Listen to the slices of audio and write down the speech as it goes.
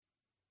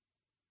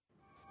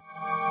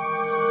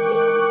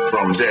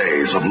from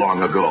days of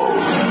long ago,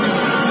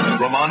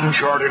 from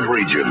uncharted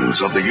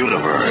regions of the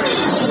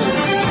universe,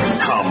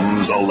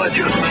 comes a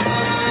legend.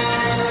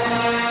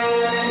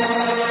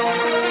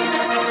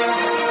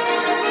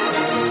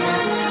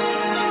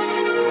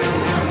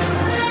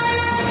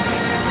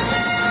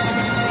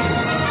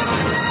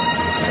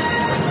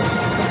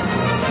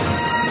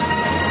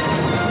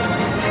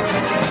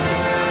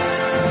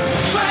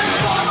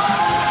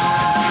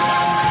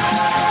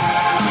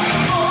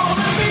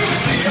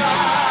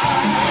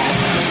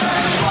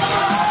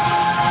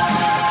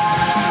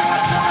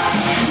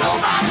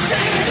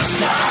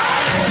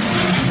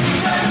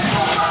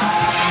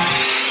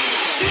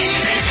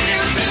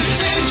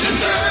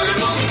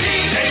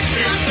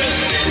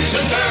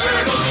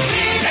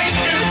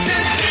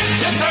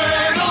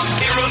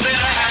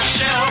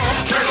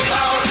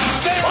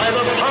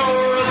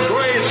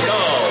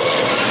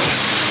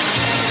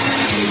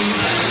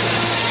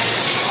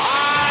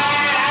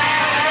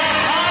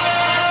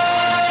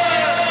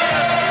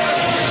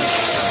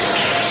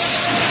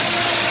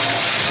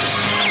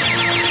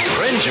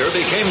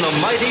 Became the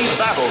mighty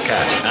Battle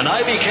Cat, and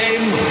I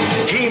became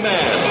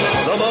He-Man,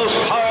 the most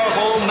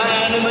powerful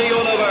man in the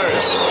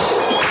universe.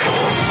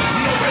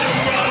 Nowhere to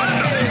run,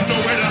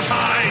 nowhere to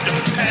hide,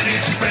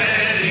 panic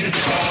spreading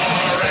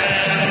far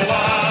and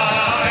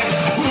wide.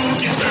 Who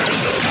can turn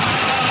the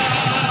tide?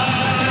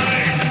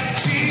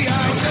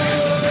 G.I.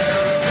 Joe!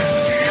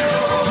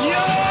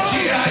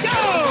 G.I.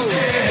 Joe!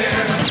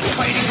 There,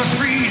 fighting for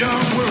freedom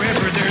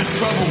wherever there's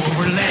trouble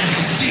over land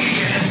and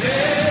sea and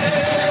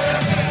air.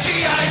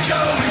 G.I.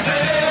 Joe is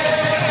there.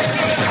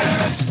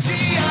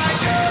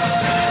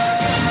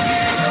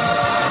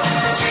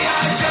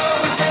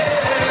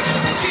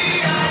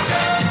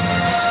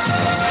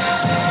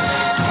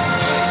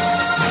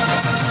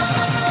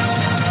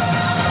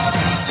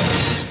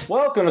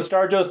 Welcome to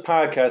Star Joe's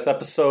Podcast,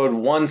 episode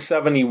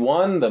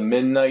 171, The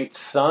Midnight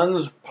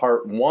Suns,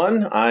 part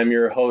 1. I'm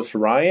your host,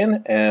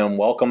 Ryan, and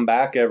welcome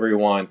back,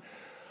 everyone.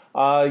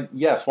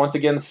 Yes, once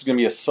again, this is going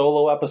to be a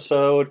solo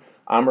episode.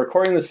 I'm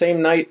recording the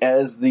same night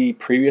as the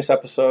previous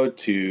episode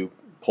to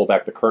pull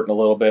back the curtain a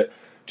little bit.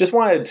 Just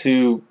wanted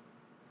to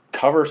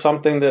cover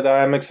something that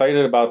I'm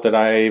excited about, that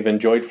I've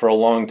enjoyed for a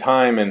long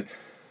time, and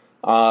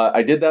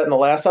I did that in the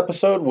last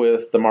episode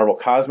with the Marvel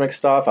Cosmic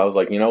stuff. I was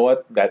like, you know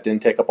what, that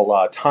didn't take up a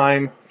lot of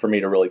time for me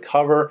to really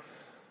cover,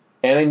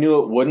 and I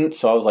knew it wouldn't,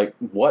 so I was like,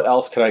 what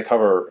else could I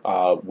cover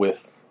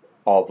with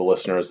all the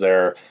listeners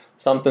there?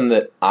 Something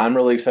that I'm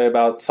really excited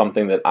about,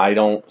 something that I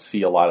don't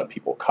see a lot of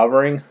people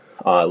covering,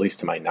 at least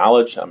to my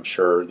knowledge. I'm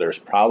sure there's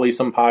probably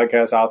some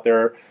podcasts out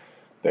there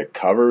that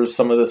covers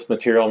some of this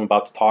material I'm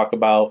about to talk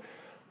about.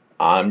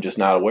 I'm just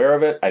not aware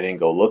of it. I didn't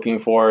go looking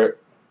for it,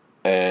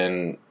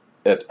 and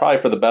it's probably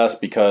for the best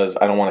because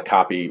I don't want to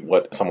copy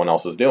what someone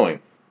else is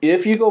doing.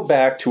 If you go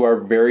back to our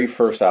very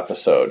first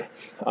episode,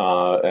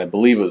 I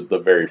believe it was the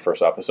very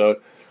first episode,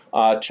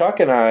 Chuck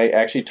and I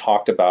actually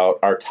talked about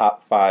our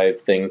top 5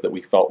 things that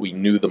we felt we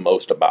knew the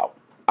most about.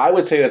 I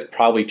would say that's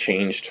probably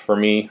changed for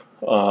me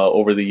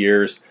over the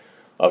years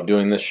of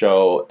doing this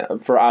show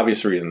for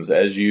obvious reasons.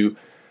 As you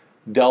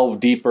delve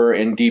deeper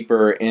and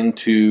deeper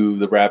into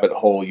the rabbit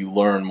hole, you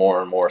learn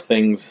more and more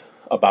things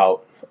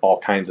about all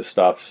kinds of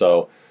stuff.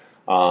 So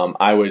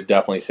I would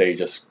definitely say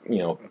just,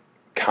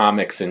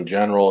 comics in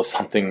general is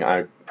something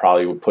I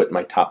probably would put in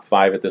my top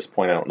 5 at this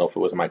point. I don't know if it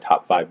was in my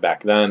top 5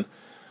 back then.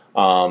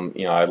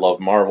 I love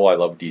Marvel, I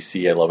love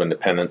DC, I love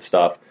independent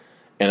stuff,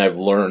 and I've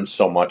learned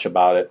so much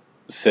about it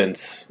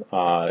since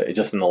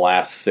just in the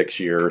last 6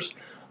 years,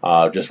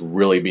 just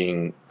really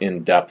being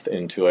in depth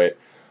into it.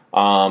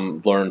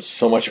 Learned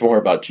so much more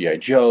about G.I.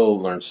 Joe,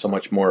 learned so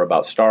much more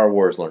about Star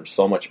Wars, learned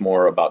so much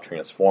more about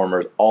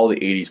Transformers, all the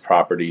 80s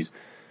properties.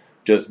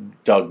 Just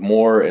dug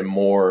more and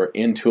more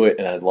into it,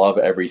 and I love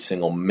every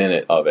single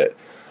minute of it.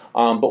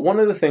 But one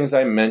of the things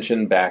I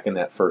mentioned back in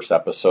that first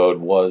episode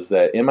was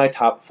that in my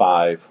top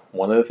 5,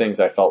 one of the things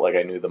I felt like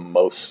I knew the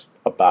most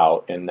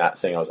about, and not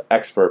saying I was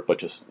expert, but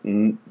just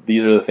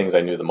these are the things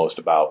I knew the most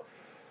about.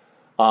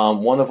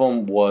 One of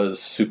them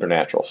was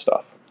supernatural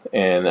stuff.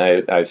 And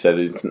I said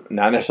it's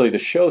not necessarily the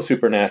show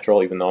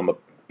Supernatural, even though I'm a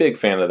big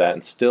fan of that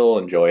and still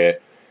enjoy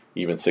it.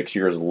 Even 6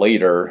 years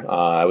later,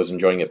 I was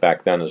enjoying it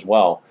back then as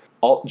well.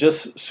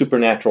 Just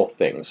supernatural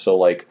things. So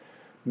like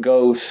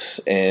ghosts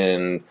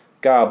and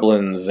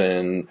goblins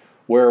and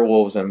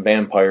werewolves and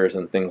vampires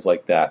and things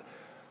like that.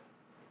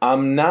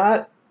 I'm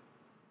not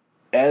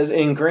as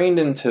ingrained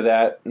into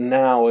that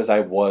now as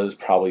I was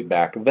probably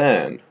back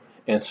then.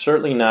 And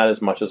certainly not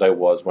as much as I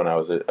was when I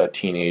was a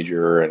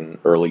teenager and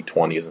early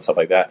 20s and stuff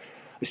like that.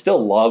 I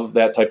still love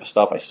that type of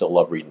stuff. I still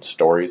love reading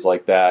stories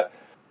like that.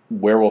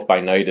 Werewolf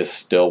by Night is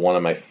still one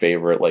of my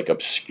favorite,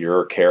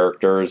 obscure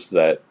characters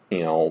that,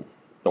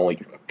 only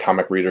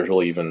comic readers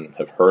will even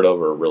have heard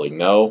of or really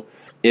know.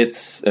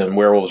 And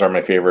werewolves are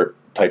my favorite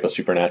type of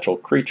supernatural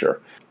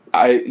creature.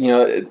 I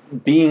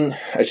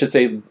should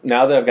say,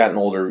 now that I've gotten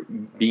older,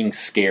 being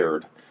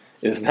scared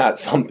is not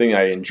something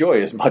I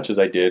enjoy as much as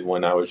I did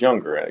when I was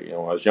younger. When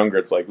I was younger,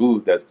 it's like,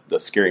 ooh, that's a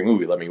scary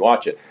movie, let me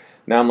watch it.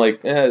 Now I'm like,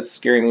 it's a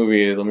scary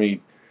movie, let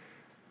me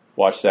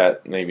watch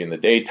that maybe in the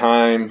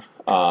daytime.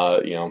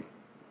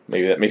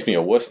 Maybe that makes me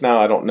a wuss now.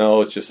 I don't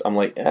know. It's just I'm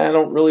like, I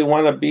don't really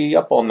want to be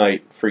up all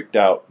night freaked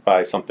out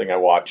by something I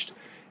watched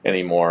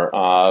anymore.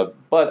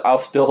 But I'll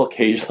still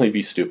occasionally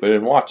be stupid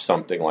and watch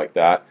something like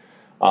that,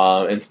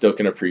 and still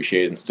can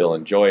appreciate it and still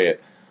enjoy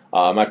it.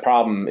 My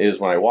problem is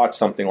when I watch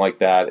something like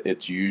that,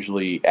 it's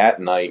usually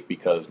at night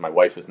because my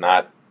wife is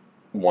not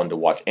one to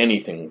watch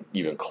anything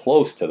even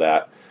close to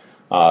that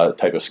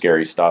type of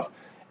scary stuff.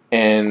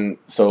 And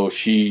so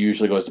she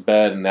usually goes to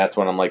bed, and that's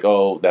when I'm like,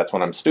 oh, that's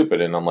when I'm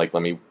stupid. And I'm like,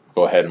 let me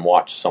go ahead and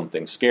watch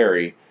something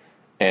scary.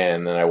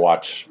 And then I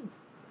watch,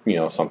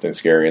 something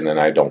scary, and then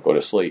I don't go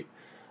to sleep.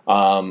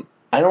 I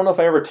don't know if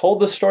I ever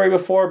told this story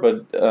before,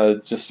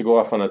 but just to go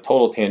off on a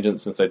total tangent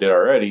since I did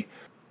already,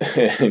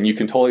 and you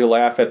can totally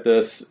laugh at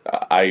this.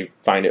 I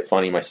find it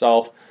funny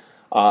myself.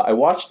 I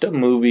watched a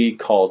movie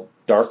called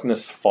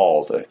Darkness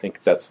Falls. I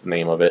think that's the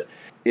name of it.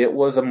 It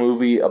was a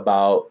movie it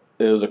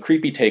was a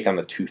creepy take on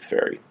the Tooth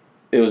Fairy.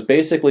 It was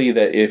basically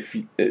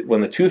that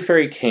when the Tooth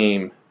Fairy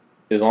came,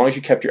 as long as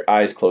you kept your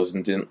eyes closed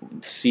and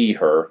didn't see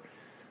her,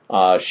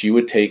 she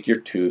would take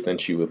your tooth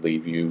and she would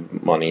leave you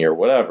money or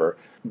whatever.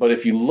 But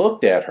if you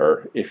looked at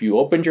her, if you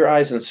opened your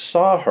eyes and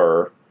saw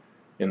her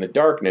in the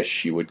darkness,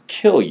 she would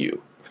kill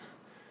you.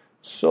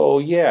 So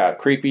yeah,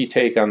 creepy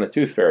take on the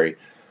Tooth Fairy.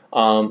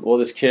 Well,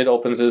 this kid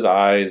opens his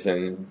eyes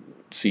and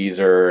sees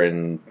her,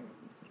 and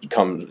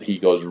he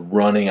goes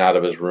running out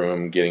of his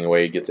room, getting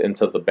away. He gets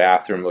into the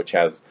bathroom,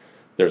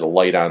 there's a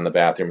light on in the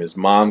bathroom. His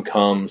mom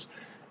comes,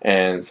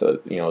 and so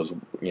is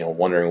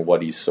wondering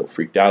what he's so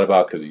freaked out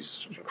about because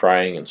he's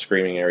crying and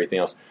screaming and everything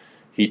else.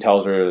 He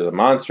tells her there's a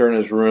monster in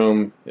his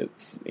room.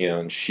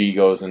 And she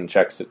goes and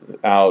checks it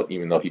out,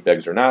 even though he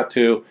begs her not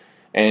to,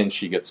 and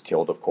she gets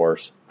killed, of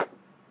course.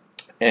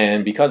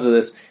 And because of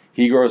this,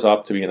 he grows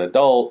up to be an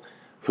adult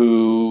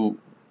who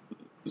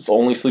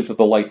only sleeps with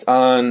the lights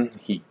on.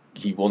 He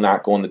will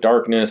not go in the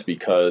darkness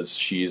because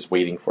she's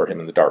waiting for him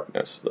in the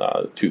darkness.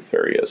 The Tooth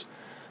Fairy is.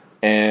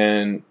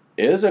 And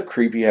it is a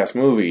creepy-ass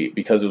movie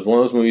because it was one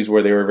of those movies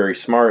where they were very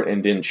smart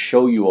and didn't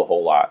show you a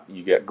whole lot.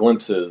 You get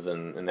glimpses,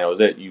 and that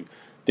was it. You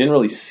didn't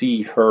really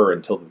see her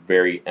until the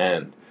very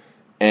end.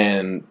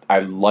 And I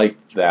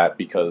liked that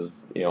because,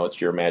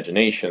 it's your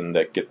imagination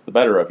that gets the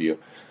better of you.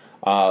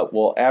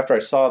 Well, after I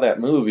saw that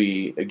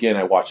movie, again,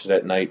 I watched it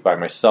at night by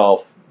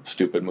myself.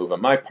 Stupid move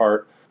on my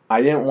part.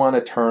 I didn't want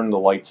to turn the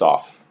lights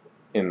off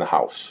in the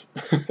house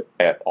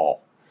at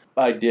all.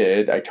 I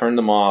did. I turned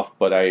them off,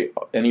 but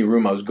any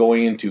room I was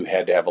going into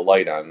had to have a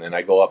light on. Then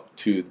I go up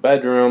to the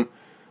bedroom.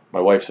 My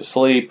wife's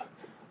asleep.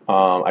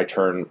 I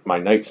turn my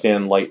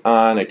nightstand light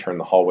on. I turn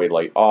the hallway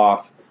light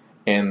off.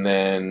 And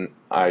then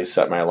I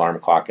set my alarm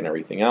clock and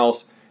everything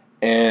else.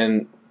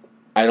 And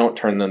I don't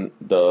turn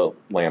the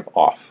lamp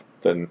off,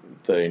 the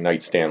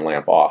nightstand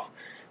lamp off.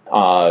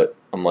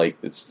 I'm like,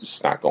 it's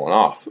just not going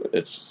off.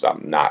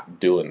 I'm not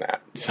doing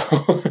that.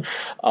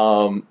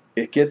 So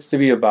it gets to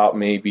be about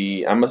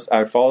maybe,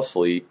 I fall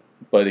asleep,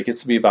 but it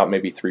gets to be about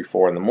maybe 3,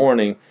 4 in the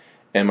morning,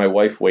 and my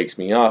wife wakes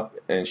me up,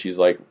 and she's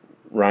like,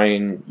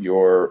 Ryan,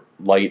 your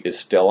light is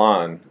still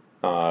on.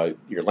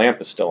 Your lamp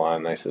is still on.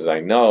 And I says,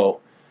 I know.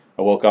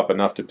 I woke up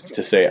enough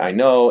to say, I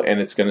know, and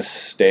it's going to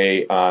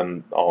stay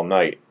on all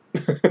night.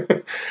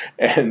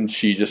 And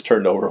she just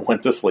turned over and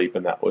went to sleep,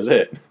 and that was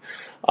it.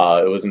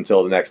 It was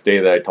until the next day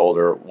that I told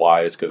her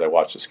why. It's because I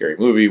watched a scary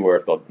movie where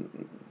if the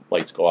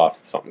lights go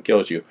off, something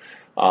kills you.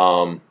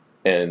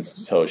 And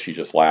so she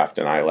just laughed,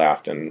 and I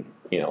laughed, and,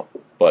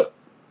 but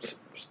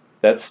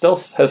that still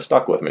has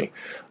stuck with me.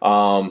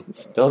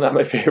 Still not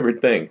my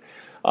favorite thing.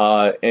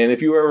 And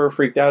if you were ever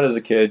freaked out as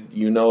a kid,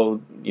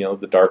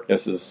 the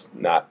darkness is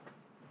not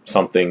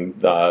something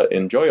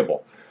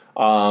enjoyable.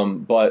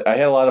 But I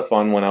had a lot of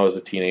fun when I was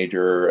a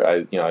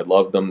teenager. I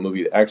loved the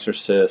movie The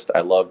Exorcist.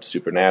 I loved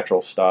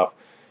supernatural stuff.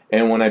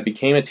 And when I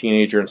became a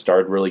teenager and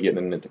started really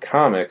getting into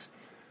comics,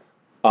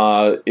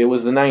 it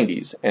was the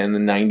 90s. And the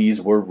 90s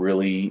were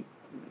really,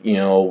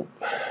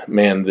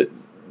 man,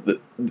 the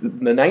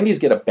 90s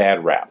get a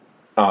bad rap.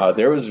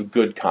 There was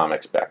good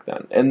comics back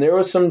then. And there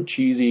was some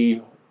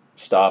cheesy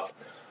stuff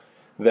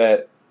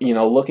that,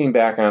 looking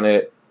back on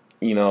it,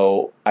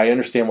 I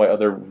understand why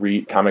other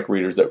comic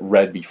readers that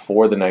read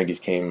before the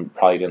 90s came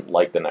probably didn't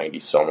like the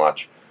 90s so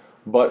much.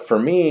 But for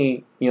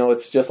me,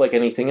 it's just like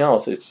anything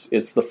else.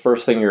 It's the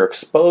first thing you're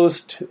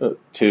exposed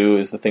to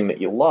is the thing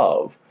that you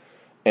love.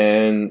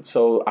 And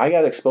so I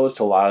got exposed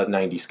to a lot of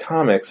 90s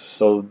comics,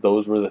 so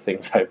those were the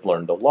things I've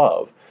learned to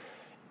love.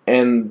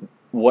 And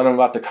what I'm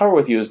about to cover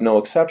with you is no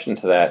exception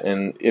to that.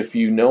 And if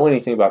you know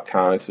anything about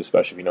comics,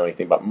 especially if you know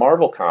anything about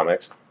Marvel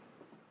Comics,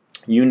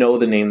 you know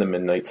the name the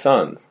Midnight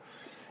Suns.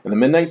 And the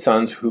Midnight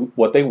Suns,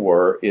 what they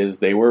were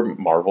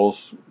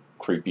Marvel's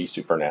creepy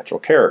supernatural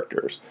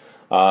characters.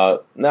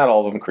 Not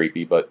all of them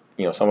creepy, but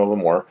some of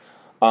them were.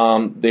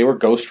 They were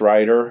Ghost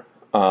Rider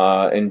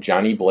and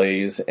Johnny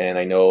Blaze, and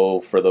I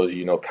know for those of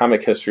you who know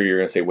comic history, you're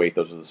going to say, wait,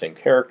 those are the same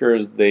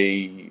characters.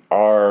 They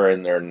are,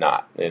 and they're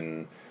not.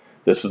 And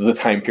this was the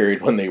time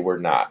period when they were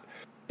not.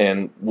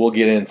 And we'll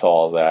get into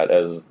all of that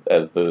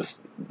as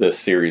this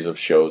series of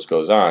shows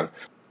goes on.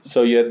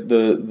 So you had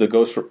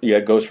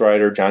Ghost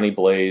Rider, Johnny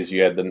Blaze,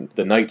 you had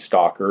the Night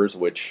Stalkers,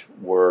 which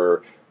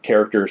were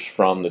characters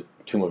from the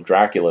Tomb of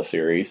Dracula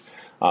series.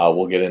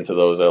 We'll get into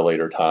those at a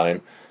later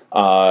time.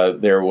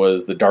 There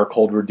was the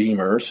Darkhold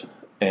Redeemers,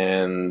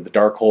 and the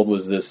Darkhold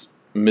was this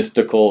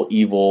mystical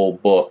evil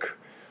book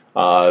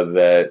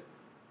that,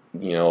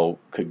 you know,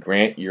 could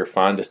grant your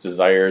fondest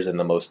desires in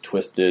the most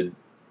twisted,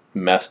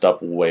 messed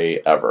up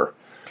way ever.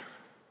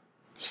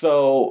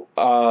 So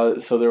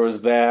there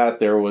was that.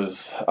 There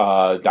was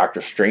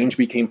Doctor Strange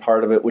became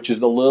part of it, which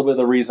is a little bit of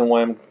the reason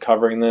why I'm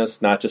covering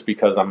this, not just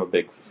because I'm a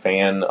big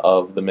fan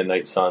of the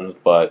Midnight Suns,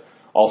 but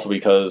also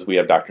because we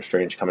have Doctor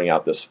Strange coming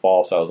out this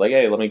fall. So I was like,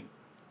 hey, let me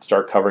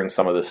start covering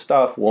some of this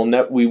stuff.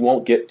 We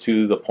won't get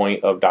to the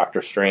point of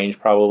Doctor Strange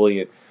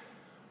probably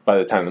by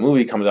the time the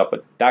movie comes out,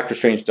 but Doctor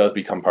Strange does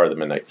become part of the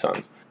Midnight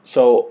Suns.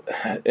 So,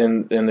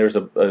 and there's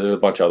a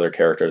bunch of other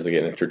characters that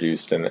get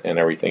introduced and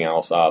everything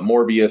else.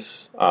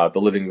 Morbius, the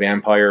Living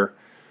Vampire,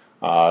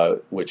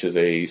 which is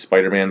a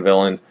Spider-Man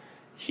villain,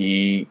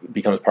 he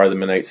becomes part of the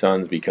Midnight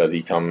Suns because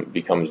he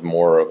becomes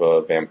more of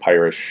a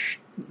vampirish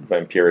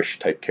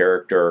type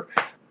character.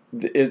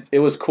 It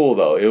was cool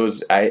though.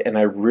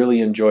 I really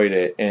enjoyed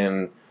it.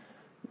 And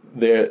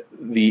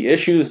the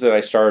issues that I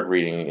started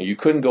reading, you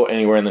couldn't go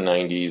anywhere in the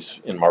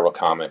 90s in Marvel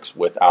Comics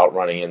without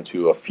running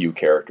into a few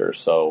characters.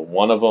 So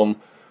one of them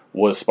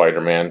was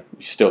Spider-Man.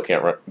 You still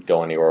can't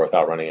go anywhere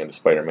without running into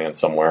Spider-Man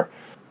somewhere.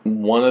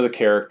 One of the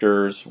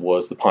characters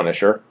was the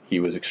Punisher. He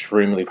was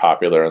extremely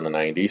popular in the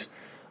 90s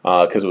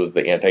because it was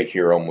the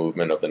anti-hero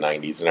movement of the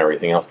 90s and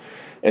everything else.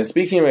 And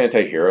speaking of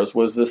anti-heroes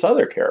was this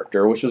other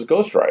character, which was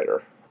Ghost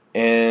Rider.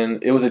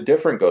 And it was a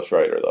different Ghost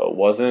Rider, though. It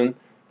wasn't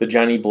the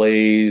Johnny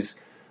Blaze,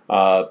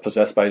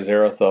 possessed by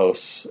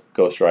Zarathos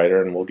Ghost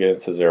Rider, and we'll get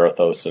into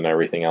Zarathos and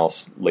everything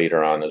else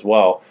later on as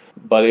well.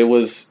 But it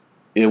was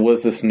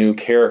this new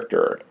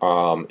character.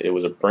 It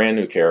was a brand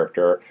new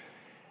character.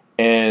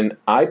 And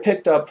I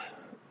picked up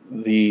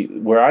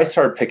where I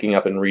started picking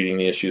up and reading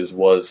the issues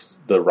was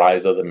the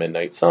Rise of the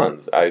Midnight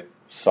Suns. I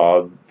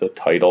saw the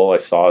title. I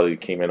saw that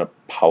it came in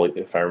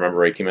if I remember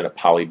right, it came in a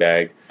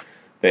polybag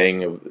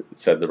thing. It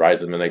said the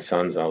Rise of the Midnight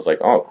Suns, and I was like,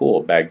 oh, cool,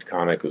 a bagged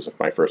comic. It was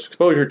my first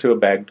exposure to a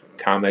bagged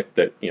comic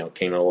that, you know,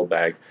 came in a little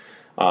bag,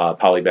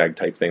 polybag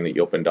type thing that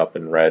you opened up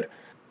and read.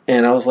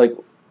 And I was like,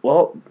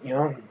 well, you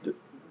know,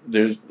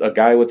 there's a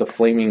guy with a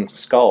flaming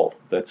skull.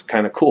 That's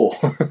kind of cool.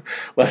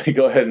 Let me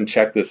go ahead and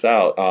check this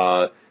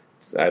out.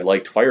 I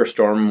liked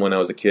Firestorm when I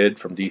was a kid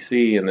from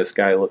DC, and this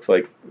guy looks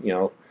like, you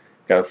know,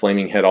 got a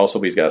flaming head also,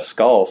 but he's got a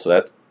skull, so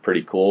that's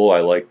pretty cool.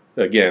 I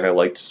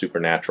liked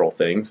supernatural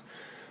things.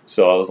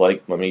 So I was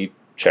like, let me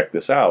check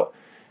this out.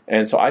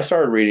 And so I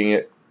started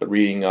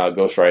reading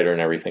Ghost Rider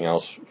and everything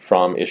else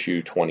from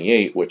issue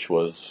 28, which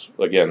was,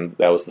 again,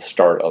 that was the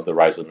start of the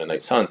Rise of the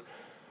Midnight Suns.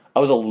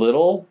 I was a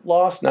little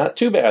lost, not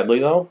too badly,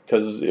 though,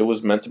 because it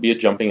was meant to be a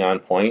jumping on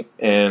point.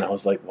 And I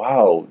was like,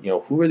 wow, you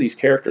know, who are these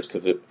characters?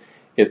 Because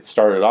it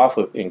started off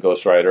in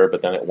Ghost Rider,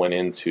 but then it went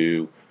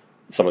into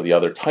some of the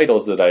other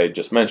titles that I had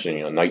just mentioned,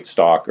 you know, Night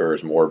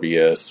Stalkers,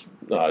 Morbius,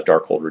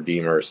 Darkhold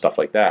Redeemers, stuff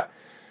like that.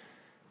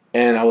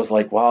 And I was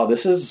like, wow,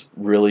 this is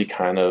really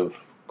kind of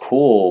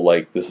cool.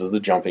 Like, this is the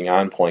jumping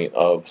on point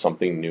of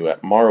something new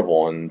at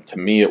Marvel. And to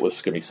me, it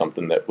was going to be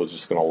something that was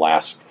just going to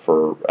last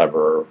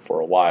forever, for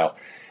a while.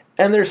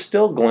 And there's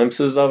still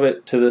glimpses of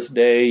it to this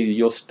day.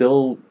 You'll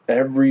still,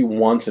 every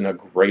once in a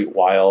great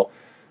while,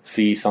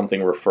 see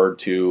something referred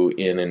to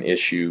in an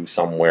issue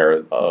somewhere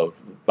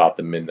about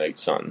the Midnight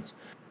Suns.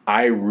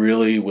 I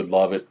really would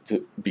love it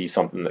to be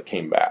something that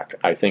came back.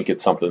 I think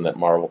it's something that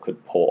Marvel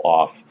could pull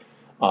off.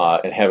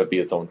 And have it be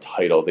its own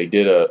title. They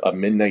did a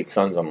Midnight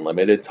Suns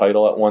Unlimited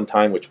title at one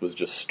time, which was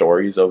just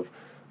stories of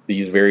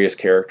these various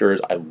characters.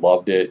 I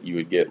loved it. You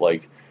would get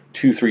like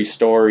 2-3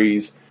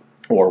 stories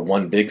or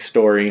one big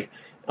story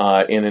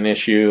in an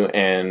issue,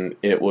 and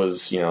it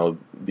was, you know,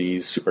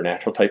 these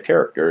supernatural type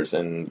characters,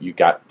 and you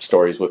got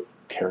stories with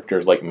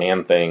characters like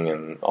Man-Thing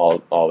and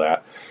all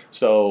that.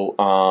 So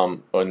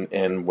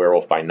and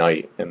Werewolf by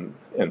Night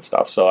and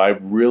stuff. So I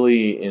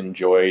really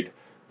enjoyed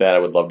that. I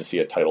would love to see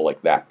a title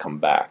like that come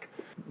back.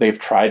 They've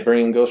tried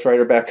bringing Ghost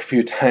Rider back a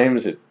few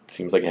times. It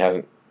seems like it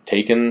hasn't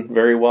taken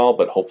very well,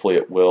 but hopefully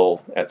it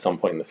will at some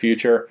point in the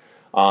future.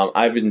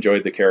 I've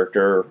enjoyed the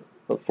character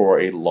for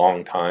a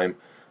long time.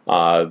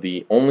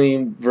 The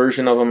only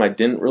version of him I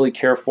didn't really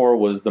care for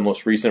was the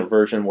most recent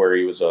version where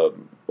he was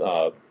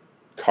a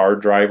car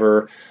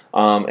driver.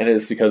 And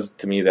it's because,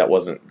 to me, that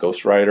wasn't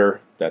Ghost Rider.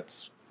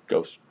 That's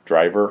Ghost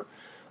Driver.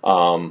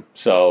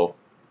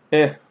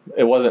 It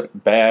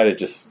wasn't bad. It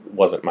just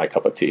wasn't my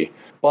cup of tea.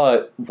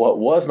 But what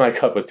was my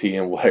cup of tea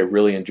and what I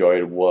really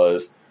enjoyed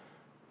was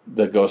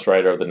the Ghost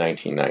Rider of the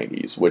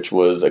 1990s, which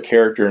was a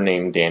character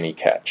named Danny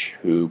Ketch,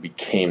 who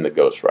became the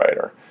Ghost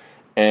Rider.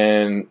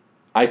 And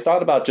I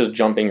thought about just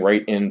jumping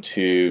right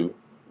into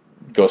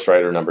Ghost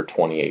Rider number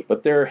 28,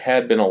 but there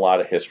had been a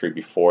lot of history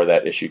before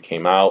that issue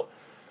came out.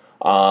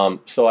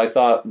 So I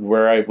thought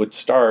where I would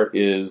start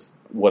is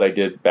what I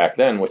did back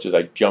then, which is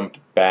I jumped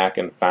back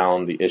and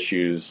found the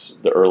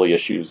early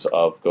issues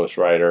of Ghost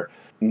Rider.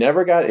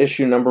 Never got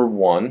issue number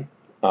 1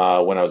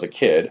 when I was a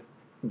kid,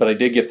 but I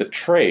did get the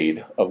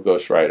trade of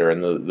Ghost Rider,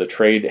 and the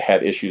trade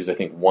had issues, I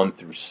think, 1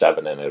 through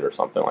 7 in it or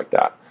something like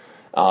that.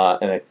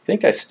 And I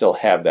think I still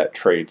have that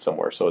trade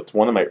somewhere, so it's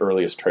one of my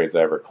earliest trades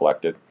I ever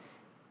collected.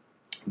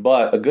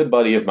 But a good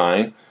buddy of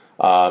mine,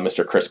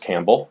 Mr. Chris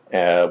Campbell,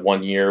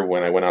 one year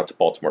when I went out to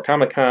Baltimore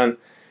Comic-Con,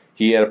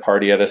 he had a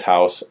party at his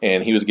house,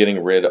 and he was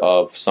getting rid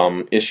of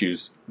some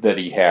issues that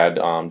he had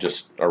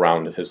just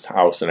around his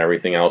house and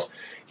everything else.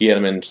 He had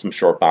them in some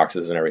short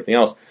boxes and everything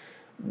else.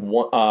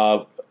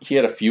 He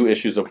had a few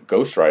issues of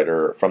Ghost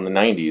Rider from the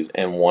 90s,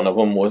 and one of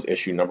them was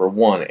issue number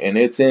 1, and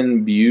it's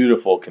in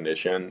beautiful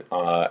condition.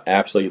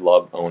 Absolutely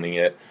loved owning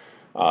it.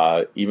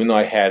 Even though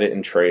I had it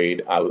in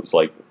trade, I was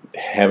like,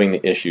 having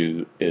the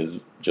issue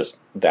is just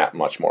that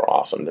much more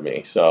awesome to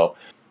me. So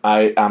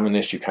I'm an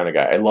issue kind of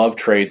guy. I love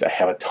trades. I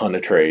have a ton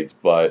of trades,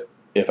 but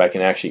if I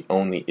can actually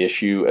own the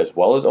issue as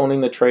well as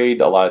owning the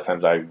trade, a lot of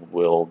times I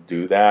will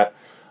do that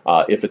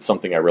if it's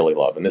something I really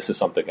love. And this is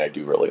something I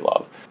do really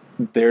love.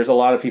 There's a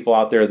lot of people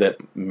out there that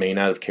may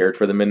not have cared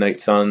for the Midnight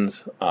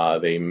Suns.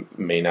 They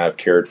may not have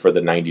cared for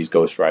the 90s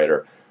Ghost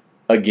Rider.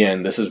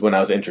 Again, this is when I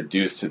was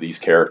introduced to these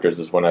characters.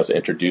 This is when I was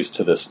introduced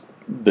to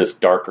this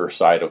darker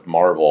side of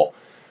Marvel.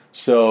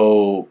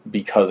 So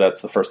because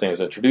that's the first thing I was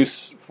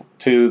introduced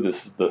to,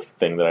 this is the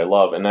thing that I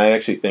love. And I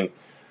actually think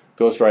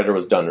Ghost Rider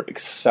was done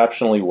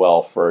exceptionally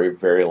well for a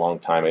very long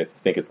time. I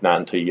think it's not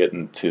until you get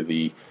into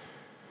the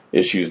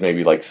issues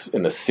maybe like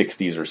in the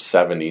 60s or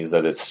 70s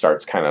that it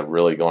starts kind of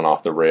really going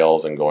off the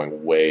rails and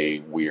going way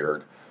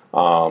weird.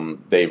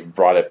 They've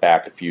brought it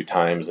back a few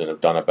times and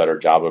have done a better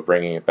job of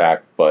bringing it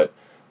back. But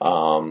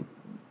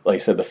like I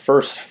said, the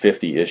first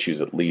 50 issues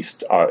at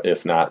least, are,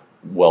 if not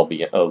a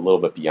little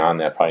bit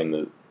beyond that, probably in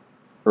the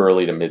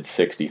early to mid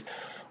 60s,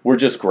 were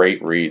just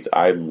great reads.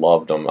 I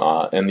loved them.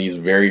 And these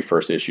very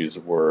first issues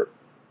were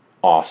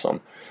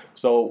awesome.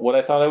 So what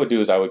I thought I would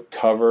do is I would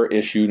cover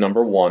issue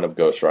number 1 of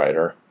Ghost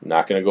Rider. I'm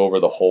not going to go over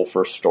the whole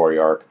first story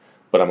arc,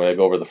 but I'm going to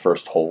go over the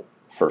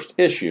first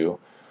issue.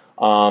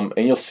 And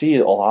you'll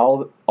see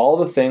all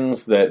the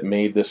things that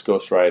made this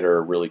Ghost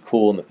Rider really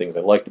cool and the things I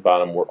liked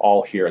about him were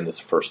all here in this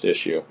first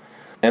issue.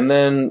 And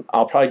then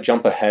I'll probably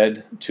jump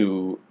ahead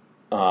to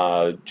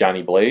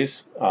Johnny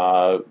Blaze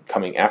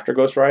coming after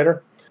Ghost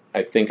Rider.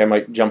 I think I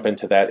might jump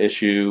into that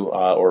issue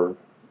or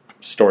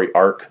story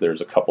arc.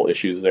 There's a couple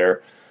issues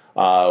there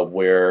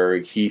where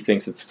he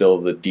thinks it's still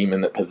the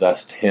demon that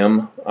possessed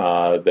him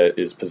that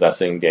is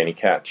possessing Danny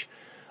Ketch.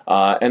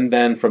 And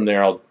then from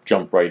there, I'll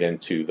jump right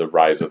into the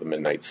Rise of the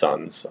Midnight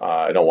Suns.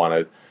 I don't want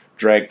to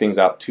drag things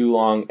out too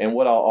long. And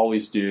what I'll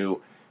always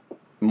do,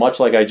 much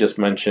like I just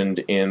mentioned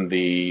in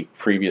the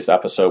previous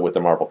episode with the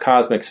Marvel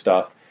Cosmic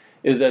stuff,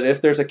 is that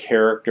if there's a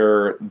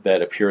character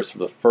that appears for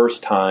the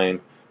first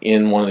time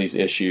in one of these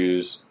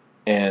issues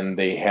and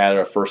they had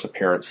a first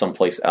appearance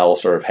someplace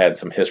else or have had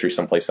some history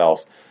someplace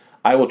else,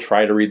 I will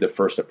try to read the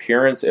first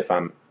appearance if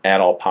I'm at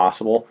all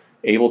possible,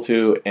 able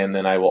to, and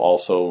then I will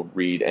also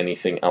read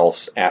anything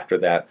else after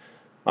that,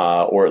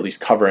 or at least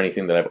cover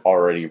anything that I've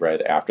already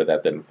read after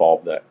that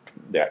involved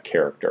that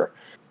character.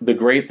 The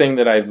great thing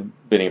that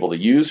I've been able to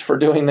use for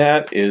doing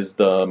that is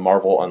the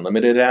Marvel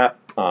Unlimited app.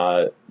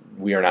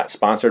 We are not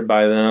sponsored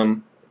by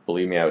them.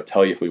 Believe me, I would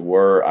tell you if we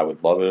were. I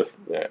would love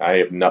it. I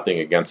have nothing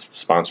against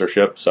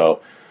sponsorship,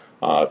 so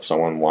if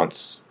someone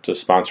wants to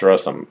sponsor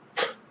us, I'm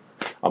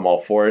all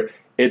for it.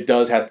 It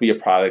does have to be a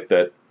product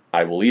that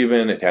I believe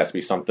in. It has to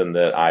be something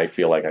that I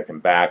feel like I can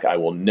back. I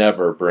will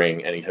never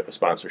bring any type of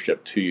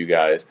sponsorship to you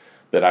guys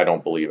that I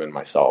don't believe in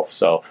myself.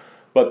 So,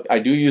 but I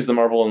do use the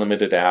Marvel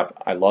Unlimited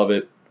app. I love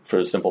it for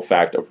the simple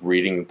fact of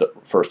reading the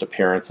first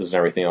appearances and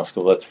everything else.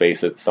 Because let's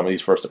face it, some of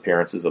these first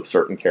appearances of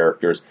certain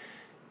characters,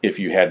 if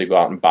you had to go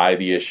out and buy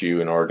the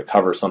issue in order to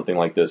cover something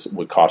like this,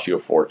 would cost you a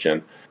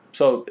fortune.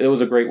 So it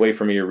was a great way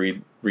for me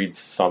to read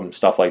some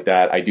stuff like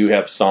that. I do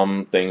have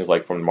some things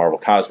like from the Marvel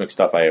Cosmic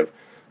stuff. I have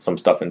some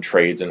stuff in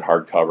trades and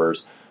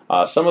hardcovers.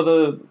 Some of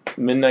the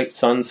Midnight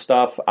Sun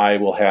stuff I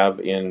will have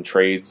in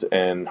trades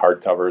and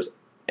hardcovers,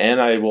 and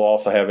I will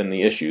also have in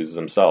the issues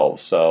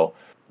themselves. So,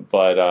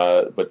 but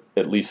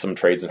at least some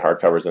trades and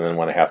hardcovers, and then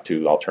when I have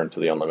to, I'll turn to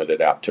the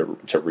Unlimited app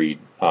to read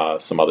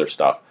some other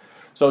stuff.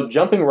 So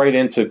jumping right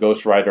into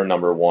Ghost Rider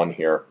number 1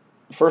 here.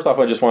 First off,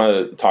 I just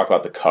want to talk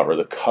about the cover.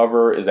 The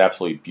cover is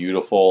absolutely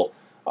beautiful.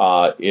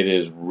 It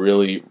is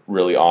really,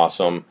 really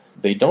awesome.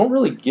 They don't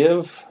really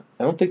give...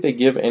 I don't think they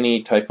give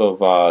any type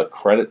of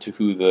credit to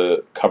who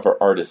the cover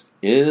artist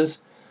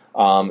is.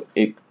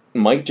 It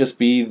might just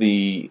be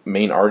the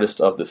main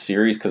artist of the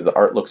series because the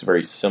art looks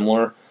very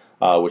similar,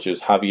 which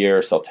is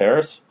Javier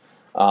Salteras.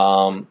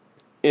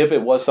 If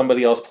it was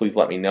somebody else, please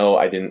let me know.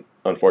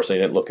 Unfortunately,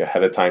 didn't look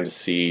ahead of time to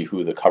see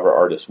who the cover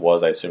artist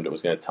was. I assumed it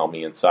was going to tell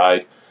me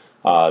inside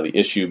the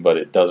issue, but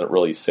it doesn't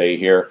really say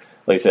here.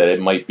 Like I said,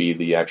 it might be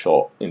the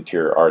actual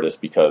interior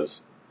artist because...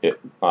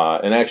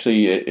 and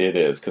actually it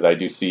is, because I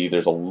do see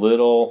there's a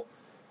little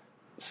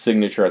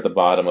signature at the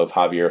bottom of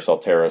Javier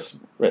Salteras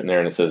written there,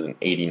 and it says in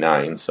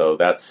 89. So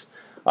that's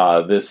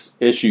this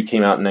issue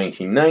came out in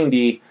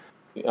 1990.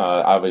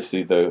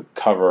 Obviously, the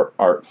cover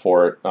art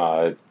for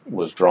it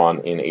was drawn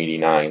in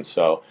 89.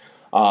 So,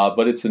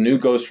 but it's the new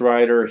Ghost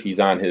Rider. He's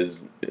on his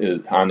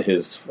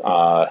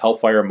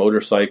Hellfire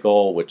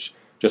motorcycle, which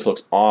just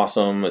looks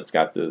awesome. It's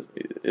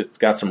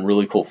got some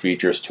really cool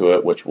features to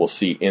it, which we'll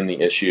see in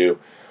the issue.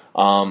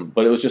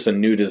 But it was just a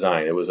new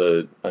design. It was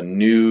a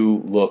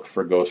new look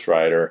for Ghost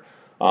Rider.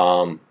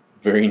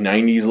 Very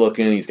 90s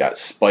looking. He's got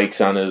spikes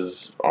on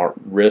his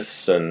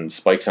wrists and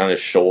spikes on his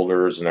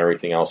shoulders and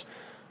everything else.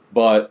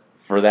 But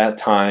for that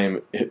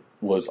time, it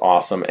was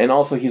awesome. And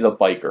also, he's a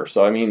biker.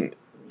 So, I mean,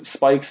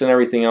 spikes and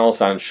everything else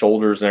on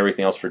shoulders and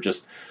everything else for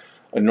just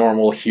a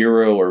normal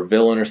hero or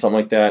villain or something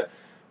like that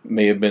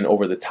may have been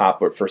over the top.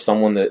 But for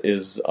someone that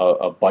is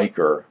a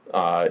biker,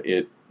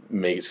 it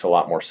makes a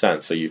lot more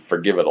sense. So you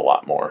forgive it a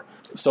lot more.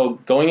 So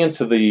going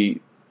into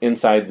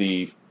inside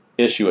the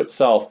issue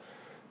itself,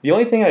 the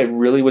only thing I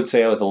really would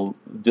say I was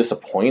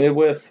disappointed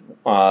with,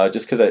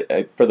 just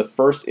because for the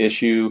first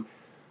issue,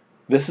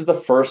 this is the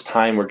first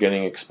time we're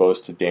getting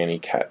exposed to Danny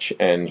Ketch,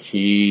 and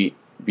he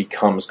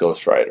becomes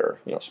Ghost Rider.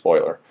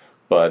 Spoiler,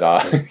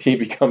 but he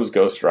becomes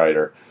Ghost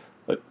Rider,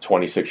 a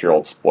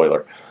 26-year-old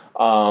spoiler.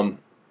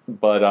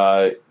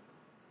 But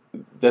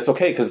that's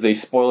okay because they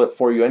spoil it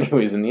for you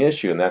anyways in the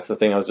issue, and that's the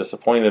thing I was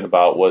disappointed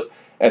about. Was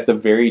at the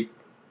very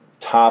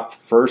top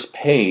first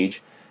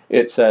page,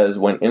 it says,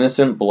 "When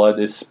innocent blood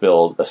is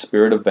spilled, a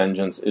spirit of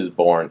vengeance is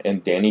born,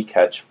 and Danny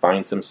Ketch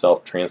finds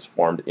himself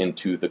transformed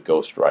into the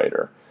Ghost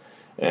Rider."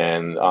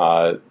 And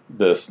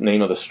the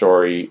name of the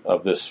story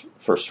of this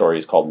first story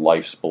is called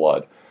Life's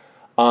Blood.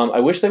 I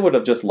wish they would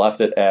have just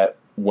left it at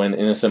 "When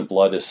innocent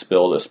blood is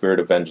spilled, a spirit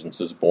of vengeance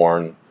is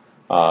born,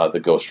 the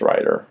Ghost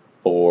Rider,"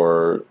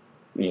 or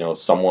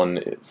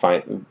someone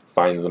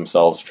finds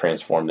themselves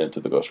transformed into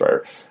the Ghost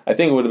Rider. I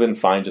think it would have been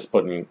fine just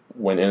putting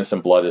 "When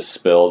innocent blood is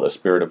spilled, a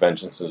spirit of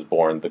vengeance is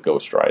born, the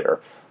Ghost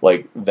Rider."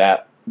 Like,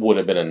 that would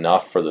have been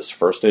enough for this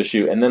first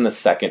issue. And then the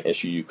second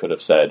issue you could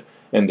have said,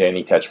 "And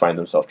Danny Ketch finds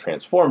himself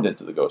transformed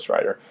into the Ghost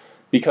Rider."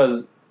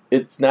 Because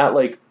it's not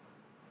like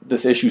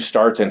this issue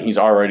starts and he's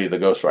already the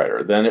Ghost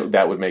Rider. Then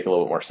that would make a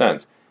little bit more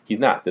sense. He's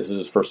not. This is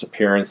his first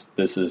appearance.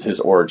 This is his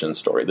origin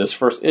story. This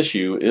first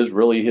issue is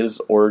really his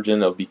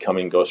origin of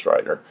becoming Ghost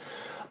Rider.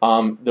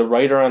 The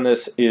writer on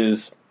this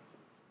is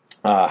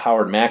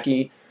Howard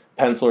Mackie.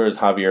 Penciler is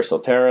Javier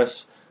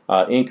Salteras.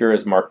 Inker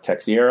is Mark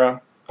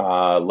Texiera.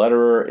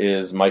 Letterer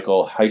is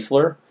Michael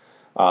Heisler.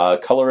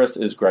 Colorist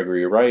is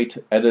Gregory Wright.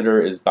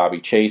 Editor is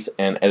Bobby Chase.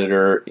 And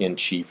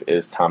editor-in-chief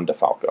is Tom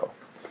DeFalco.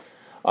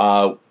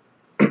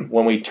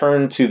 When we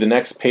turn to the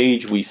next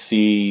page, we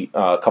see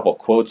a couple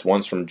quotes.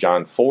 One's from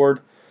John Ford.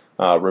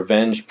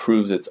 "Revenge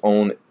proves its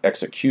own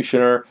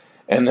executioner."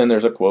 And then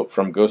there's a quote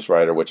from Ghost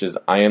Rider, which is,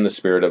 "I am the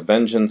spirit of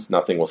vengeance.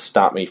 Nothing will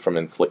stop me from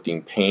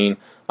inflicting pain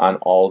on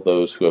all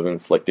those who have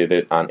inflicted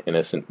it on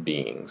innocent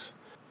beings."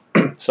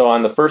 So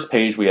on the first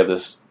page, we have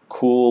this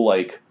cool,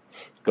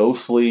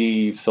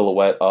 ghostly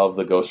silhouette of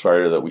the Ghost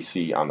Rider that we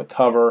see on the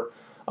cover.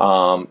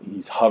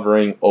 He's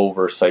hovering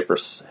over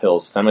Cypress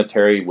Hills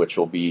Cemetery, which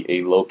will be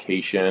a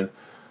location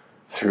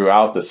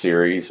throughout the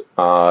series.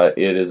 It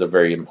is a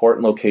very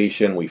important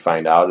location. We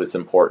find out its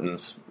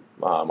importance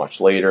much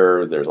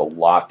later. There's a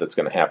lot that's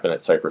going to happen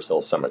at Cypress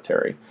Hills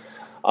Cemetery.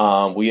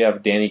 We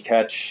have Danny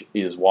Ketch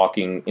is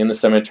walking in the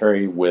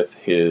cemetery with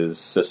his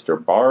sister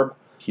Barb.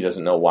 He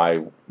doesn't know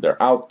why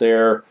they're out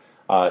there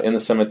in the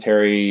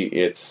cemetery.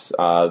 It's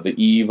the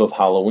eve of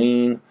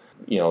Halloween.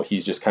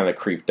 He's just kind of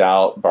creeped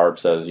out. Barb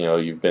says,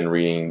 "You've been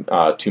reading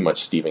too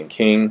much Stephen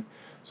King."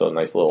 So a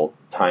nice little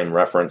time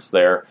reference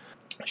there.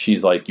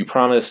 She's like, "You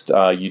promised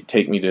you'd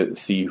take me to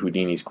see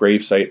Houdini's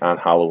gravesite on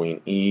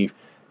Halloween Eve,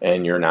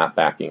 and you're not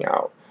backing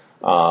out."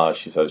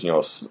 She says,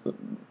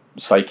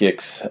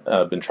 psychics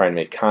have been trying to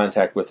make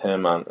contact with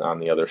him on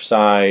the other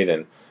side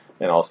and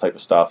all this type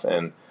of stuff.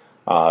 And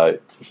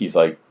he's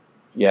like,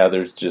 "Yeah,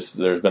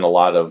 there's been a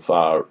lot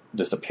of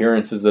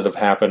disappearances that have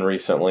happened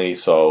recently,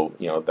 so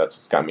that's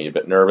what's got me a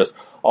bit nervous."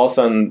 All of a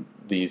sudden,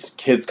 these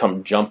kids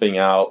come jumping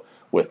out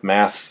with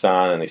masks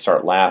on, and they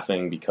start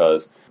laughing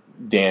because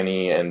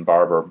Danny and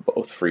Barb are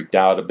both freaked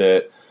out a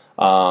bit.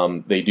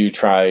 They do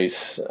try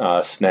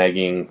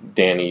snagging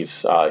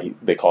Danny's,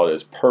 they call it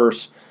his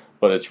purse,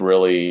 but it's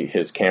really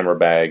his camera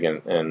bag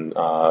and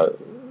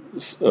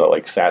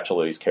satchel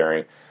that he's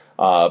carrying.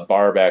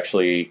 Barb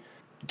actually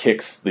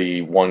kicks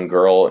the one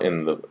girl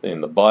in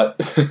the butt,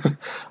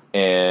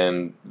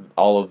 and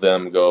all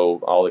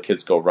the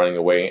kids go running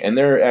away, and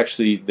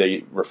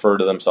they refer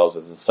to themselves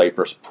as the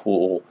Cypress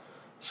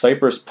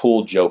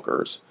Pool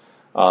Jokers.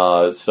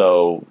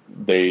 So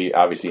they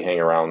obviously hang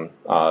around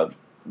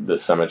the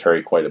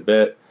cemetery quite a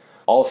bit.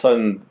 All of a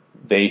sudden,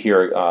 they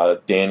hear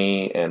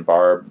Danny and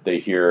Barb. They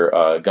hear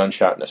a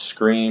gunshot and a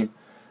scream.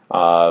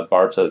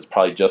 Barb says it's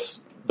probably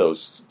just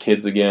those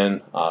kids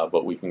again,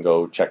 but we can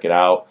go check it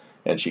out,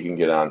 and she can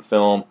get it on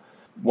film.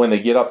 when they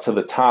get up to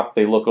the top,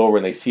 they look over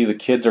and they see the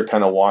kids are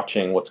kind of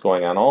watching what's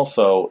going on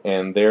also,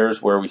 and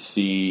there's where we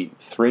see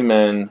 3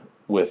 men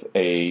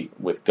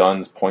with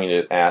guns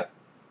pointed at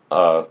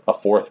a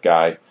fourth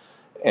guy,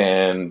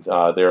 and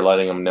they're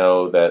letting him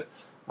know that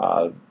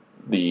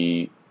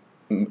the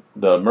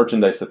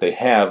merchandise that they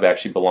have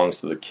actually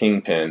belongs to the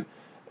Kingpin,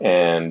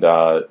 and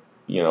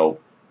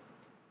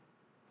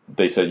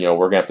they said,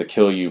 we're gonna have to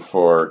kill you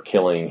for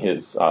killing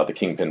the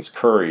Kingpin's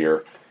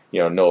courier.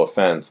 No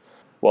offense.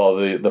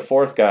 Well, the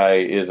fourth guy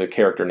is a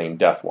character named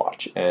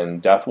Deathwatch,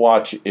 and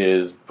Deathwatch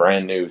is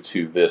brand new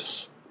to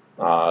this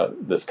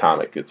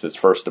comic. It's his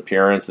first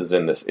appearance is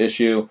in this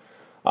issue,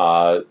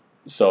 so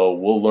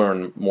we'll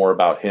learn more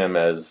about him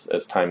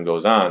as time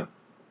goes on.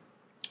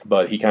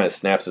 But he kind of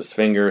snaps his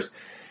fingers,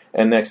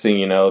 and next thing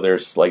you know,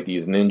 there's like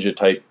these ninja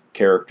type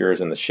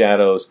characters in the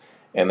shadows,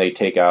 and they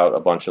take out a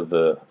bunch of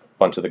the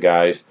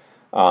guys,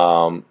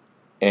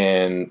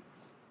 and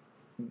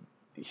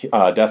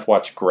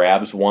Deathwatch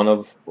grabs one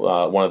of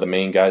the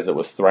main guys that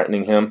was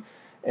threatening him,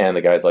 and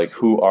the guy's like,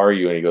 "Who are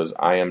you?" And he goes,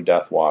 "I am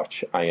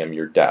Deathwatch. I am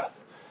your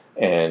death."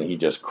 And he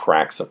just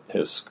cracks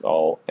his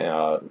skull,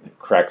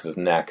 cracks his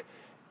neck,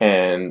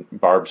 and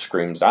Barb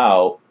screams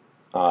out,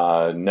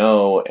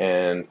 "No!"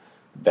 And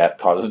that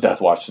causes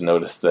Deathwatch to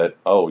notice that,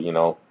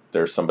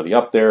 there's somebody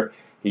up there.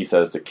 He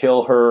says to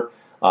kill her.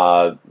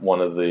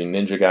 One of the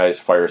ninja guys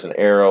fires an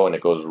arrow, and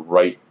it goes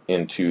right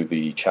into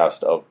the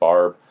chest of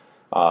Barb.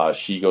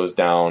 She goes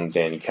down.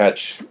 Danny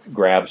Ketch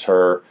grabs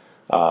her.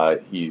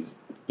 He's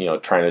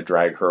trying to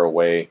drag her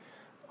away.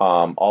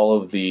 All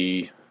of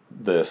the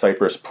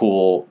Cypress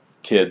Pool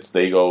kids,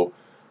 they go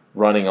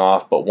running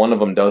off, but one of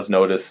them does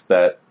notice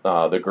that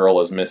the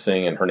girl is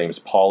missing, and her name's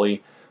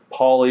Polly.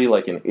 Polly,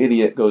 like an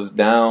idiot, goes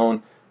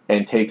down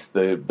and takes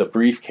the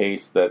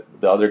briefcase that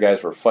the other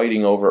guys were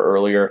fighting over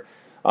earlier.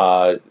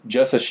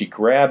 Just as she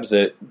grabs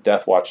it,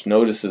 Deathwatch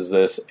notices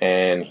this,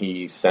 and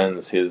he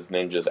sends his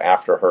ninjas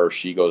after her.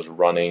 She goes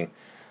running,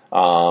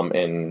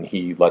 and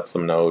he lets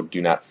them know,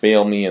 "Do not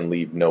fail me and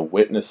leave no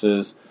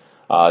witnesses."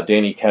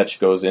 Danny Ketch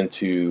goes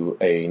into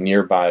a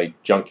nearby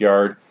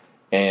junkyard,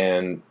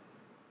 and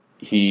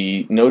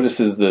he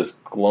notices this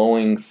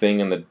glowing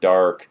thing in the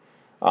dark,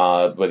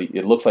 but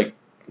it looks like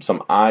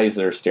some eyes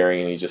that are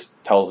staring, and he just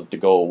tells it to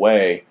go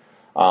away.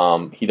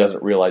 He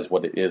doesn't realize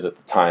what it is at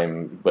the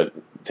time, but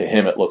to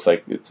him it looks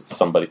like it's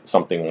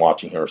something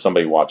watching him, or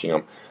somebody watching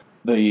him.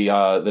 The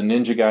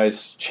ninja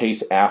guys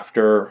chase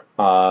after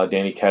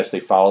Danny Ketch. They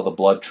follow the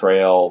blood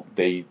trail.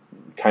 They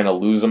kind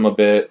of lose him a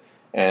bit,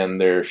 and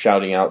they're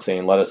shouting out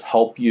saying, "Let us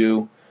help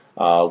you.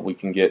 We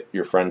can get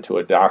your friend to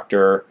a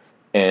doctor."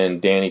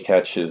 And Danny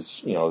Ketch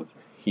is,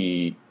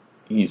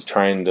 he's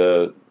trying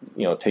to,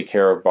 take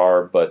care of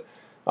Barb, but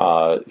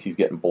he's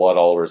getting blood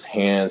all over his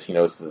hands. He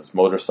notices his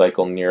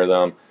motorcycle near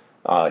them.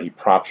 He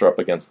props her up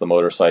against the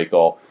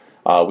motorcycle.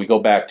 We go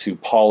back to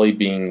Polly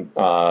being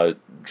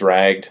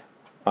dragged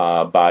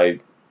by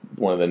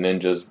one of the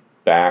ninjas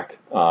back.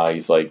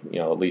 He's like,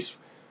 at least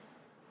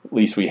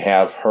we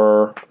have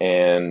her.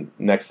 And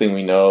next thing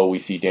we know, we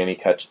see Danny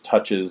Ketch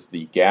touches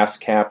the gas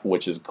cap,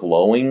 which is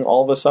glowing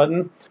all of a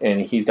sudden. And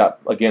he's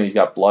got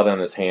blood on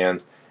his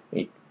hands.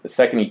 The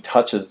second he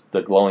touches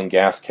the glowing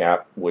gas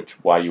cap, which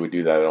why you would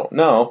do that, I don't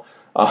know,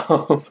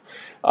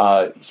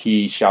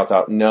 he shouts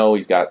out, "No!"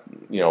 He's got,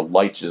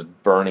 lights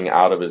just burning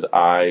out of his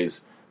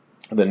eyes.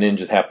 The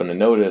ninjas happen to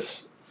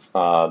notice the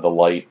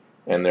light,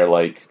 and they're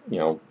like,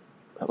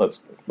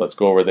 let's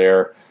go over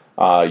there,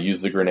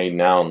 use the grenade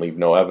now and leave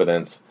no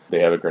evidence. They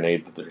have a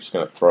grenade that they're just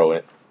going to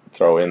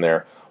throw in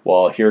there.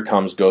 Well, here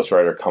comes Ghost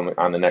Rider coming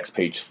on the next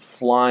page,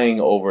 flying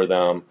over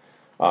them,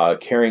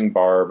 carrying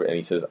Barb, and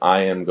he says,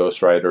 "I am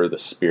Ghost Rider, the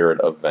spirit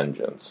of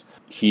vengeance."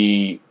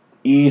 He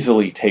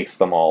easily takes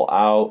them all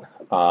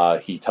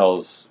out. He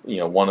tells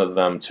one of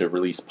them to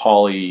release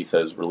Polly. He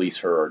says, "Release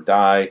her or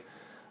die."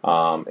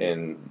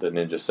 And the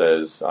ninja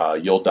says,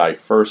 "You'll die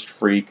first,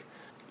 freak."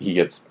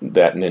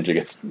 That ninja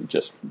gets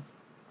just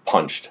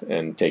punched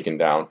and taken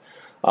down.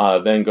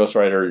 Then Ghost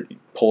Rider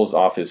pulls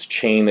off his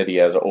chain that he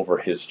has over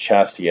his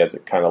chest. He has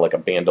it kind of like a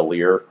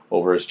bandolier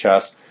over his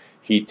chest.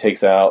 He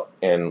takes out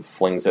and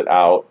flings it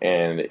out,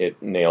 and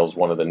it nails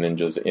one of the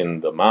ninjas in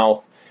the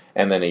mouth,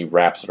 and then he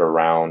wraps it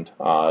around.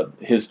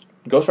 His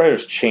Ghost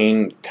Rider's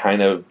chain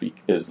kind of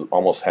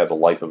almost has a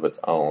life of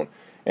its own,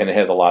 and it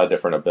has a lot of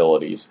different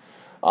abilities.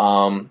 So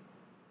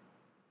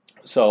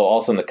all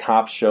of a sudden the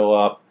cops show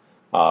up.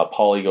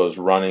 Polly goes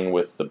running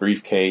with the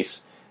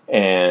briefcase,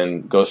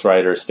 and Ghost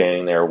Rider is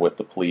standing there with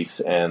the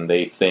police, and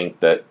they think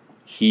that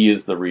he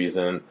is the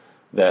reason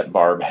that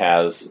Barb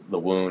has the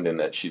wound and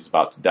that she's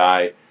about to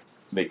die.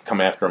 They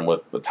come after him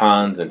with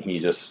batons, and he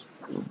just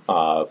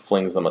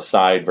flings them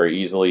aside very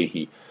easily.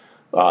 He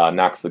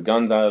knocks the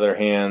guns out of their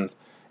hands,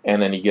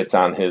 and then he gets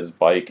on his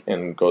bike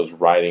and goes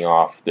riding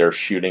off. They're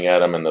shooting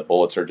at him, and the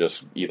bullets are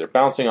just either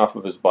bouncing off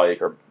of his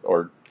bike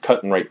or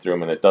cutting right through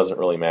him, and it doesn't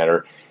really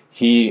matter.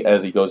 He,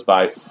 as he goes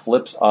by,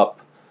 flips up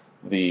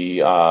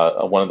the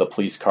one of the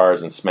police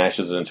cars and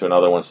smashes it into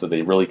another one, so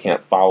they really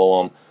can't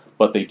follow him.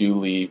 but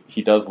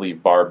he does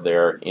leave Barb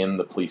there in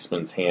the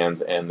policeman's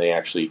hands, and they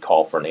actually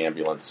call for an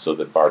ambulance so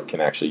that Barb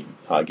can actually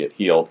get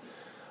healed.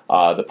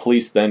 The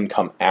police then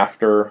come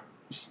after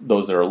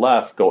those that are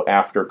left, go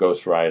after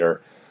Ghost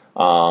Rider.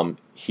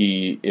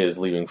 He is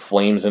leaving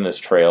flames in his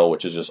trail,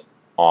 which is just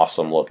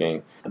awesome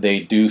looking. They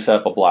do set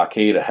up a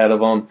blockade ahead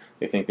of him.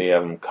 They think they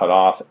have him cut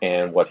off,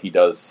 and what he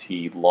does,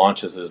 he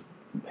launches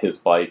his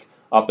bike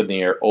up in the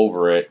air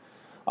over it.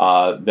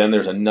 Then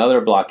there's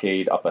another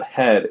blockade up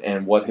ahead,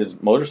 and what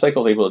his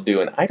motorcycle is able to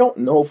do, and I don't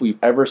know if we've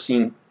ever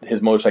seen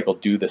his motorcycle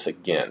do this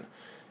again.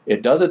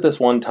 It does it this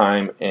one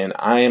time, and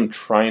I am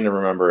trying to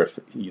remember if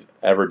he's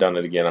ever done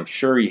it again. I'm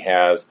sure he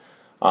has,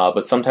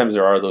 but sometimes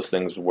there are those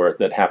things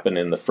that happen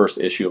in the first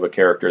issue of a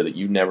character that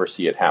you never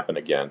see it happen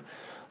again.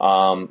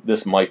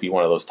 This might be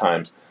one of those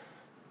times.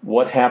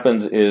 What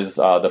happens is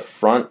the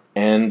front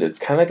end, it's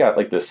kind of got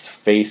like this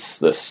face,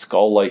 this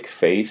skull-like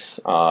face.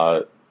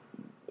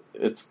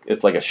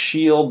 It's like a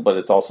shield, but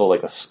it's also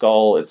like a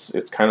skull.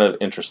 It's kind of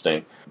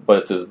interesting. But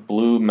it's this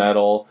blue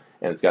metal,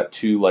 and it's got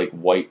two like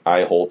white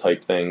eye hole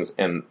type things,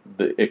 and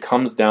it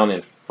comes down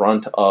in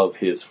front of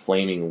his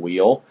flaming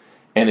wheel,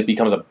 and it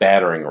becomes a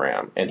battering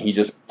ram, and he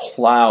just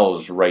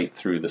plows right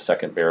through the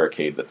second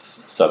barricade that's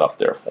set up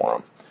there for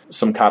him.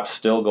 Some cops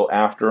still go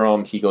after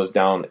him. He goes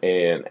down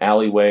an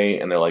alleyway,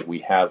 and they're like, we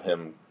have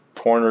him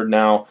cornered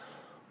now.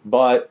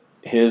 But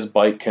his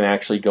bike can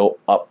actually go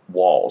up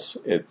walls.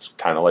 It's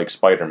kind of like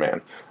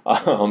Spider-Man.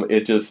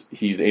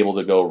 He's able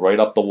to go right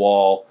up the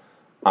wall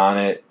on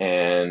it,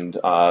 and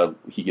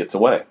he gets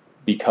away.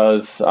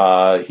 Because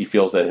he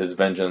feels that his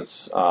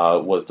vengeance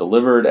was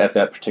delivered at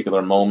that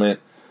particular moment,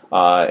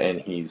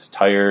 and he's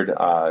tired,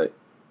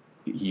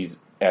 he's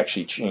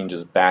actually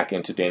changes back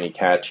into Danny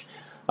Ketch.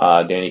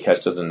 Danny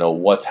Ketch doesn't know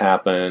what's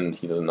happened.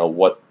 He doesn't know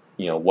what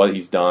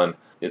he's done.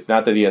 It's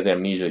not that he has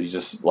amnesia. He's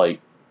just like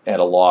at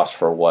a loss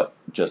for what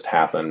just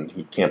happened.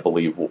 He can't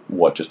believe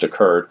what just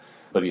occurred.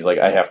 But he's like,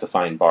 I have to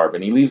find Barb,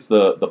 and he leaves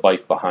the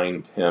bike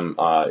behind him.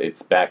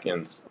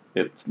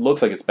 It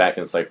looks like it's back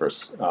in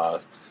Cypress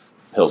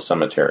Hill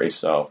Cemetery.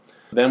 So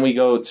then we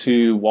go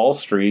to Wall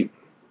Street,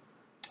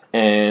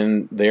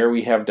 and there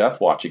we have Death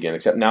Watch again.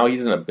 Except now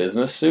he's in a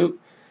business suit,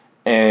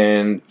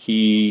 and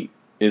he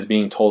is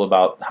being told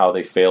about how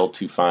they failed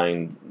to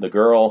find the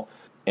girl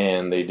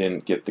and they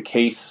didn't get the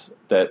case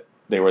that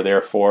they were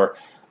there for.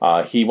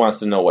 He wants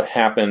to know what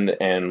happened,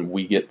 and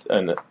we get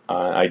an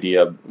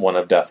idea of one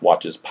of Death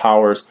Watch's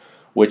powers,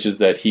 which is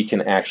that he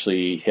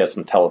has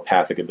some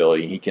telepathic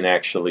ability. He can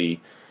actually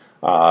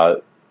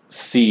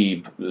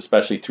see,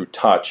 especially through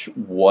touch,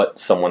 what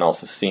someone else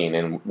has seen.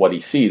 And what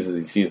he sees is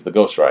he sees the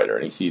Ghost Rider,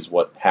 and he sees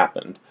what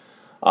happened.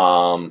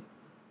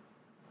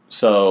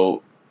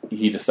 So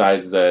he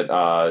decides that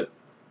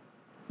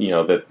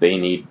that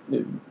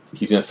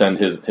he's going to send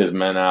his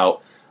men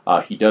out.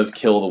 He does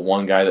kill the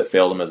one guy that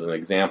failed him as an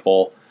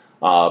example,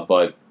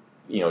 but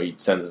he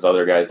sends his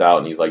other guys out,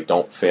 and he's like,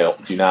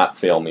 do not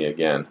fail me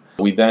again.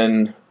 We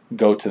then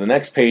go to the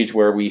next page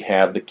where we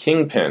have the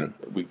Kingpin.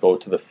 We go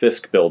to the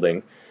Fisk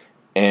building,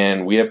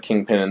 and we have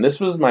Kingpin, and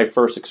this was my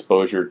first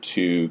exposure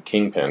to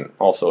Kingpin,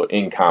 also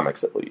in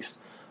comics at least.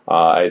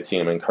 I had seen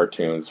him in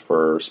cartoons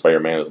for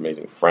Spider-Man His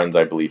Amazing Friends.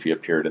 I believe he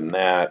appeared in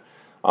that.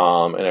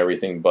 And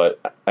everything, but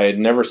I had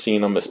never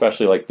seen him,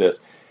 especially like this.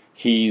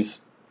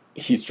 He's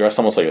dressed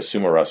almost like a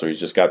sumo wrestler. He's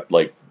just got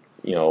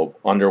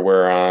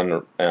underwear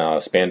on,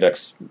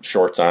 spandex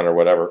shorts on, or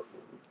whatever,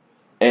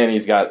 and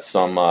he's got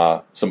some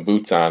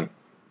boots on,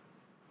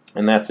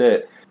 and that's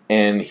it.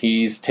 And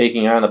he's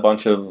taking on a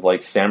bunch of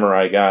like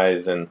samurai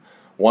guys, and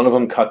one of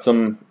them cuts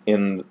him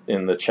in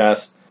the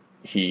chest.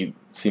 He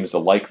seems to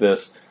like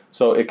this.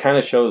 So it kind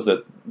of shows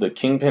that the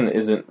Kingpin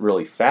isn't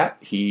really fat.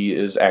 He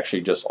is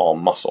actually just all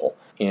muscle.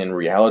 In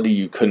reality,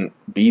 you couldn't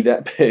be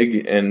that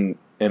big and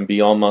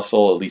be all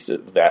muscle, at least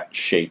at that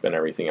shape and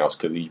everything else,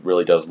 because he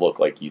really does look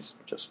like he's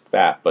just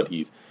fat, but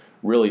he's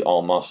really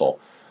all muscle.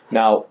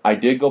 Now, I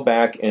did go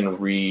back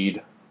and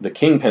read the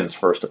Kingpin's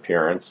first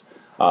appearance.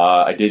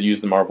 I did use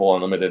the Marvel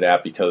Unlimited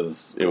app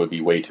because it would be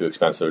way too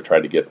expensive to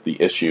try to get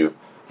the issue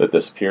that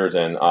this appears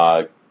in.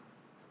 I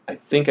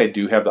think I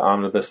do have the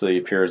omnibus that he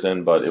appears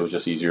in, but it was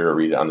just easier to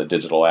read it on the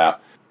digital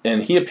app.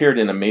 And he appeared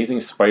in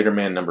Amazing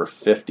Spider-Man number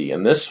 50.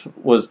 And this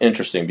was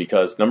interesting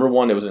because, number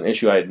one, it was an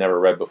issue I had never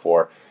read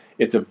before.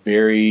 It's a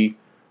very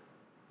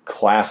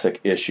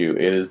classic issue.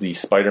 It is the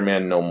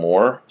Spider-Man No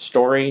More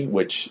story,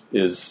 which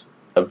is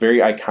a very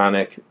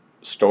iconic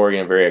story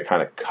and very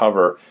iconic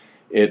cover.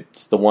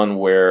 It's the one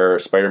where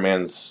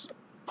Spider-Man's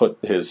put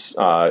his...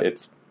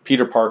 it's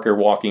Peter Parker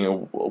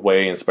walking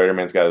away, and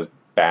Spider-Man's got his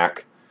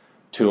back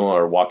to him,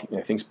 or walking.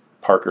 I think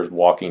Parker's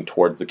walking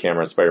towards the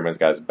camera, and Spider-Man's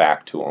got his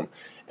back to him.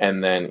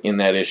 And then in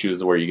that issue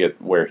is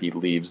where he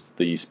leaves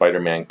the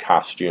Spider-Man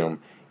costume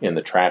in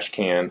the trash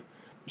can.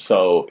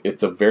 So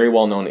it's a very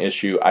well-known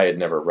issue. I had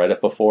never read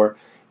it before.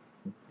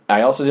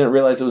 I also didn't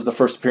realize it was the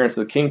first appearance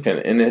of the Kingpin.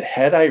 And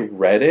had I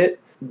read it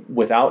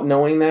without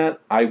knowing that,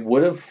 I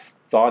would have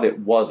thought it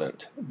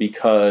wasn't,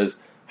 because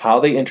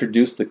how they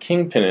introduced the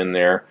Kingpin in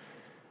there,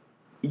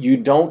 you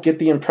don't get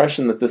the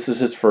impression that this is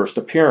his first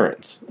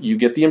appearance. You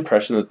get the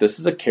impression that this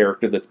is a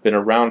character that's been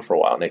around for a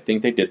while, and I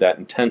think they did that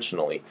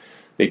intentionally.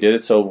 They did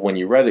it so when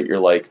you read it, you're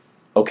like,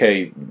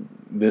 okay,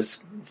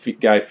 this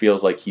guy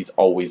feels like he's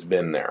always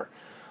been there.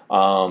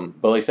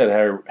 But like I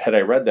said, had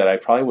I read that, I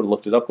probably would have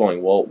looked it up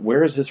going, well,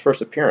 where is his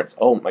first appearance?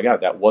 Oh my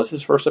God, that was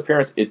his first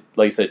appearance? It,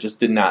 like I said, just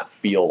did not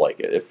feel like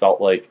it. It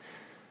felt like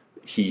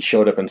he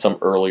showed up in some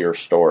earlier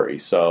story.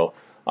 So,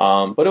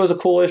 but it was a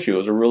cool issue. It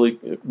was a really,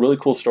 really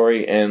cool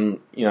story. And,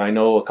 I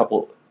know a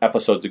couple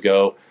episodes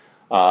ago,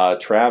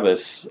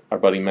 Travis, our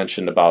buddy,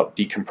 mentioned about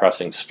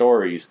decompressing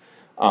stories,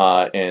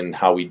 and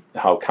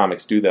how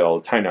comics do that all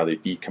the time now. They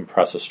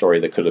decompress a story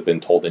that could have been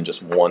told in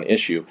just one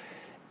issue.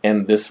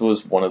 And this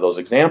was one of those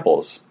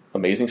examples.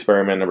 Amazing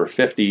Spider-Man number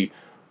 50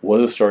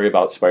 was a story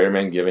about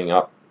Spider-Man giving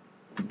up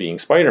being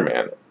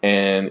Spider-Man.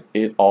 And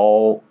it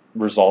all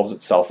resolves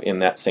itself in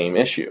that same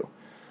issue.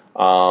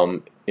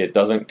 It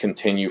doesn't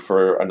continue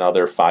for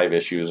another 5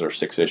 issues or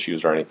 6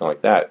 issues or anything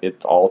like that.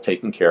 It's all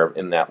taken care of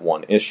in that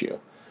one issue.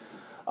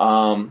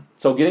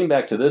 So getting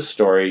back to this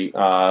story,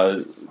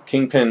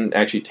 Kingpin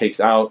actually takes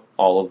out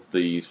all of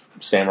the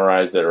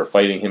samurais that are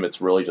fighting him.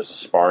 It's really just a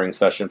sparring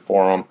session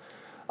for him.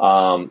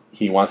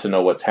 He wants to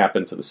know what's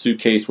happened to the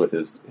suitcase with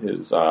his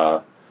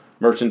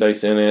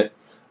merchandise in it.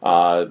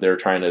 They're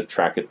trying to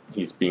track it.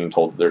 He's being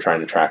told they're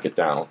trying to track it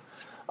down.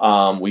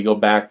 We go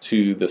back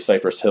to the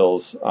Cypress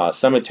Hills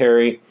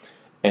Cemetery,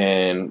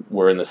 and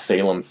we're in the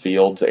Salem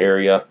Fields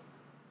area,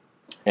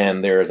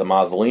 and there is a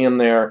mausoleum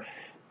there,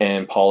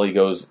 and Polly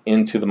goes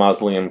into the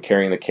mausoleum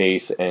carrying the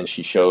case, and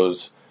she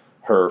shows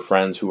her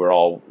friends who are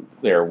all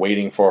there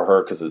waiting for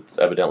her because it's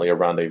evidently a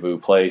rendezvous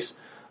place,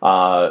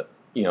 that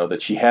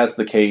she has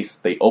the case.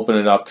 They open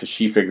it up because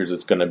she figures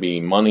it's going to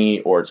be money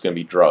or it's going to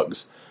be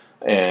drugs,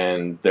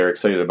 and they're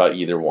excited about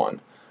either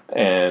one.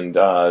 And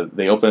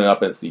they open it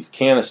up, and it's these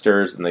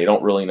canisters, and they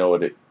don't really know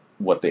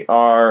what they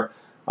are.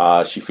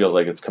 She feels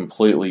like it's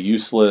completely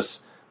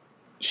useless.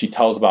 She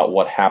tells about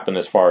what happened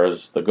as far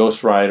as the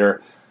Ghost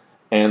Rider,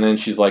 and then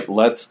she's like,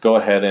 let's go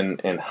ahead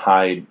and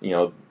hide.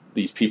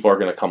 These people are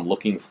going to come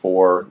looking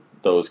for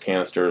those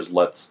canisters.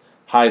 Let's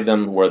hide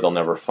them where they'll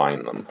never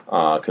find them,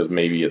 because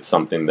maybe it's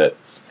something that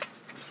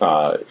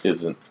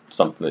isn't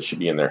something that should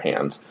be in their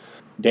hands.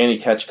 Danny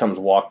Ketch comes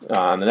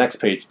on the next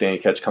page. Danny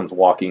Ketch comes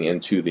walking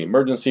into the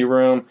emergency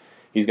room.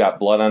 He's got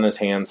blood on his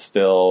hands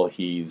still.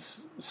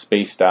 He's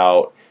spaced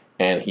out,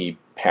 and he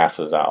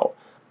passes out.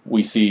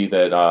 We see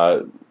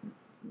that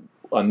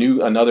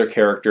another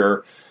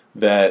character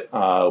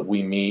that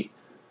we meet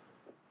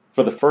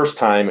for the first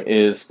time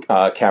is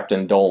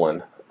Captain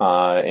Dolan,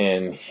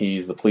 and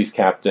he's the police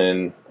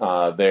captain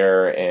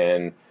there,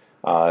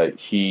 and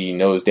he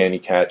knows Danny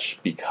Ketch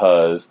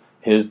because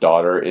his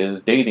daughter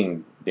is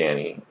dating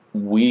Danny.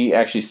 We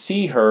actually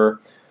see her,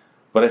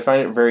 but I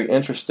find it very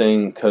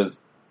interesting because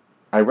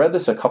I read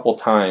this a couple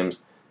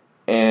times,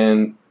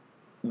 and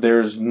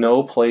there's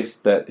no place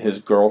that his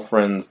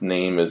girlfriend's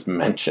name is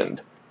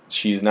mentioned.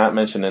 She's not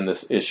mentioned in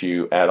this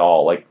issue at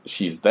all. Like,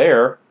 she's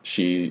there,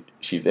 she's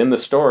in the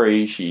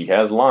story, she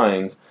has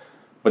lines,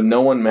 but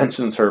no one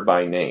mentions her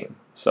by name.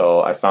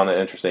 So I found that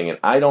interesting, and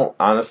I don't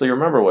honestly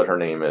remember what her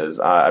name is.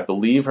 I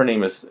believe her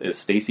name is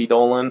Stacy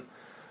Dolan,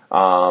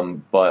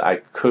 but I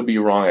could be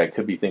wrong. I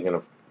could be thinking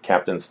of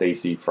Captain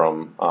Stacy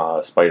from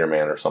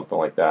Spider-Man or something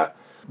like that.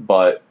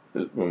 But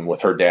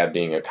with her dad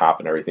being a cop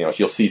and everything else,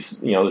 you'll see,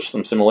 there's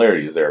some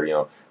similarities there.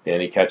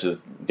 Danny Ketch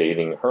is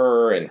dating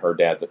her, and her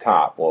dad's a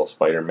cop. Well,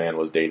 Spider-Man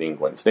was dating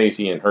Gwen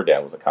Stacy, and her dad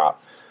was a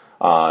cop.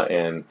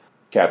 And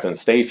Captain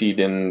Stacy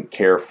didn't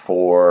care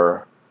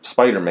for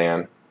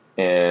Spider-Man,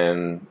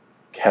 and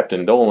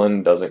Captain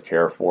Dolan doesn't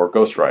care for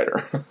Ghost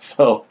Rider.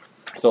 So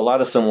a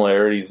lot of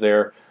similarities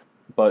there.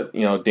 But,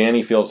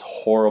 Danny feels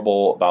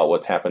horrible about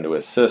what's happened to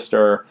his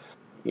sister.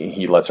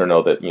 He lets her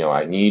know that,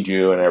 I need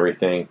you and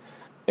everything.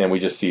 And we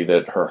just see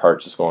that her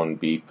heart's just going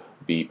beep,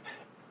 beep.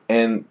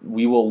 And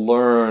we will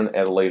learn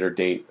at a later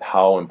date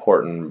how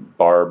important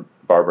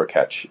Barbara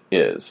Ketch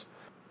is.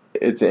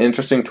 It's an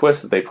interesting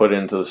twist that they put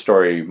into the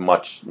story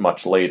much,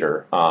 much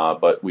later.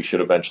 But we should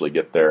eventually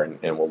get there,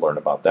 and we'll learn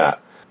about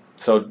that.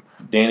 So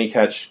Danny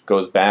Ketch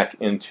goes back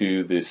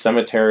into the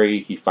cemetery.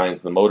 He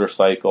finds the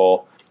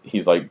motorcycle.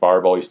 He's like,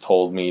 Barb always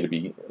told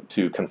me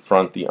to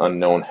confront the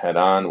unknown head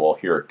on. Well,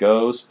 here it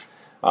goes.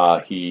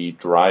 He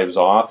drives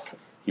off.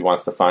 He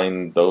wants to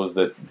find those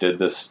that did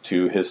this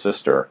to his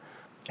sister.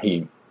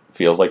 He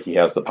feels like he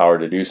has the power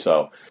to do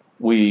so.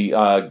 We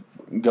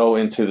go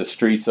into the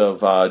streets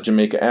of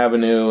Jamaica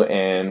Avenue,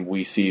 and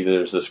we see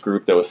there's this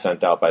group that was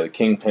sent out by the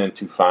Kingpin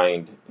to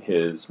find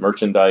his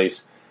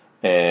merchandise,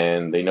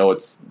 and they know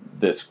it's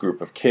this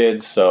group of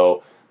kids,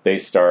 so they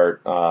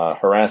start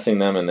harassing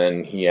them, and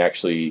then he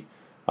actually...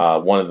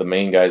 one of the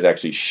main guys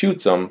actually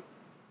shoots one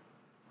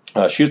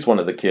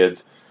of the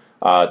kids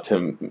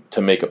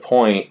to make a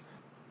point,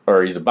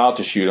 or he's about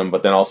to shoot him,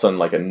 but then all of a sudden,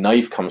 like, a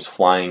knife comes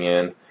flying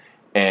in,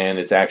 and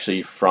it's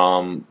actually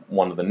from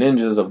one of the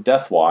ninjas of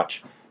Death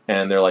Watch,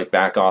 and they're like,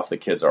 back off, the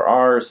kids are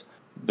ours.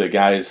 The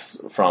guys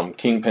from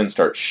Kingpin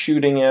start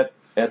shooting at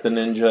the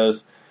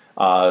ninjas.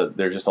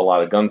 There's just a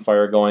lot of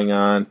gunfire going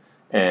on,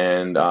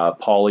 and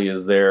Paulie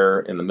is there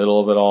in the middle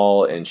of it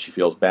all, and she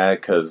feels bad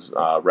because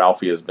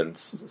Ralphie has been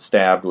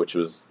stabbed, which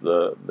was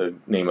the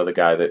name of the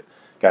guy that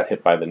got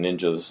hit by the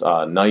ninja's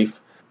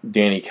knife.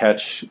 Danny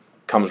Ketch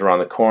comes around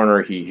the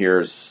corner. He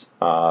hears,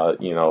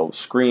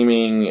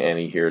 screaming, and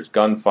he hears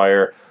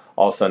gunfire.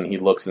 All of a sudden, he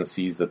looks and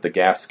sees that the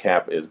gas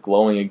cap is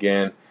glowing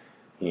again.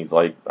 He's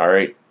like, all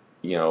right,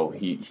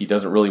 he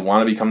doesn't really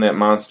want to become that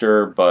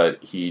monster,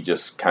 but he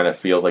just kind of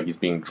feels like he's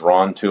being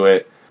drawn to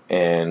it,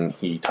 and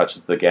he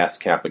touches the gas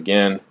cap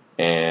again,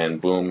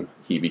 and boom,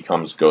 he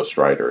becomes Ghost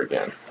Rider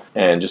again.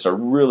 And just a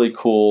really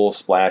cool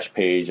splash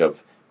page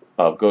of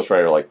Ghost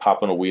Rider like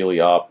popping a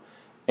wheelie up,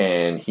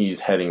 and he's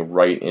heading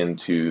right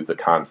into the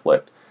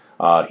conflict.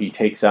 He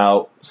takes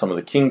out some of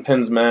the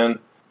Kingpin's men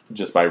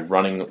just by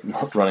running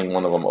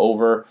one of them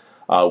over.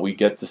 We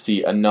get to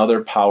see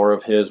another power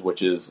of his,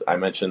 which is, I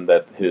mentioned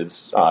that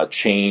his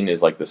chain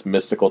is like this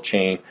mystical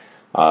chain.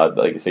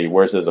 Like I say, he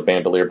wears it as a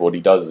bandolier, but what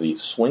he does is he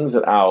swings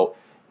it out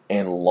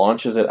and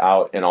launches it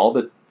out, and all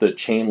the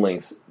chain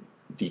links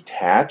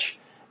detach,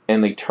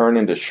 and they turn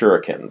into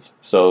shurikens.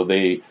 So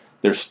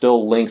they're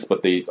still links,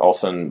 but they all of a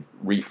sudden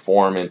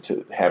reform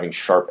into having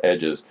sharp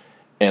edges,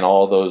 and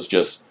all those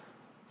just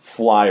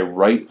fly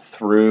right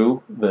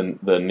through the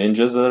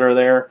ninjas that are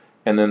there,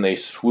 and then they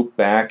swoop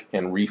back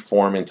and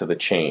reform into the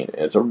chain.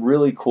 It's a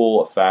really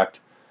cool effect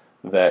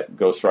that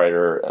Ghost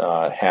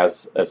Rider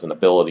has as an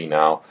ability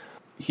now.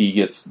 He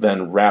gets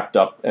then wrapped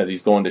up as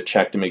he's going to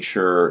check to make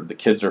sure the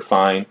kids are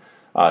fine.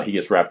 He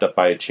gets wrapped up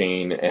by a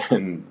chain,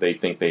 and they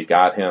think they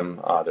got him.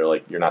 They're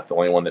like, you're not the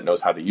only one that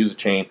knows how to use a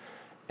chain.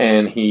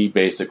 And he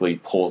basically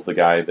pulls the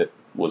guy that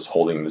was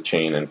holding the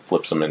chain and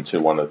flips him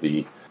into one of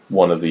the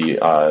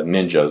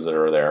ninjas that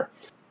are there.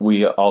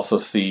 We also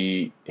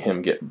see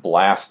him get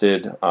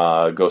blasted.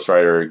 Ghost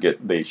Rider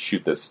they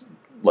shoot this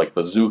like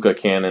bazooka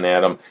cannon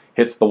at him,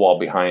 hits the wall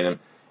behind him.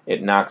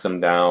 It knocks him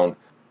down.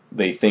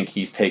 They think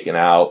he's taken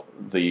out.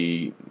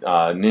 The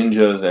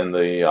ninjas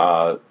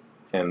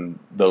and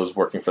those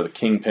working for the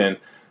Kingpin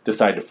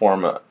decide to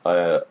form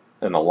an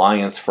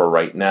alliance for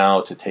right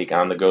now to take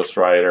on the Ghost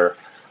Rider.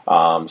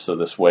 So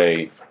this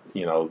way,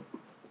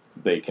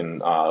 they can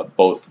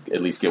both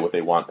at least get what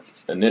they want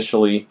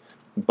initially.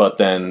 But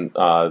then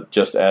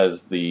just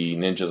as the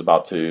ninja's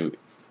about to,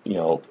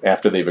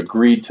 after they've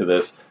agreed to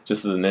this,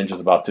 just as the ninja's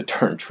about to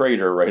turn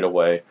traitor right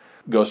away,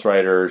 Ghost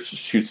Rider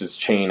shoots his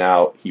chain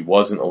out. He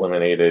wasn't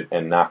eliminated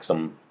and knocks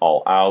them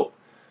all out.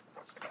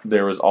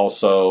 There was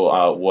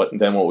also what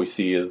we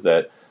see is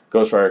that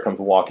Ghost Rider comes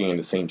walking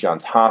into St.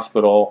 John's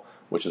Hospital,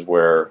 which is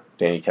where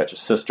Danny Ketch's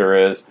sister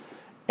is,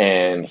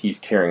 and he's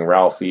carrying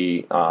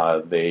Ralphie.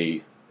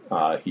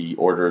 He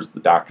orders the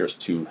doctors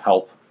to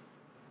help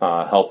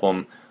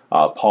him.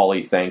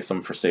 Paulie thanks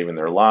them for saving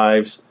their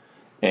lives,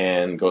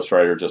 and Ghost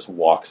Rider just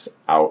walks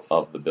out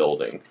of the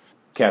building.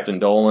 Captain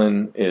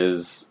Dolan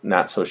is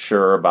not so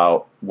sure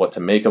about what to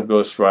make of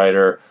Ghost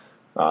Rider.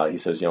 He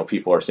says,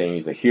 people are saying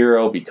he's a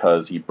hero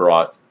because he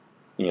brought,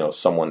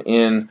 someone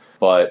in,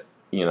 but,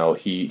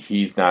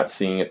 he's not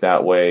seeing it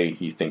that way.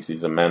 He thinks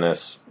he's a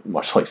menace,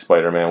 much like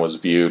Spider-Man was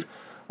viewed.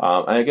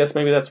 And I guess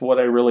maybe that's what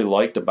I really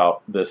liked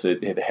about this.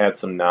 It had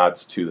some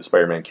nods to the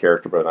Spider-Man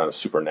character, but on a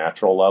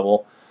supernatural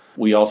level.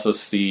 We also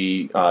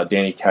see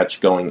Danny Ketch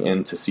going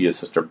in to see his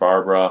sister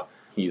Barbara.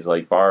 He's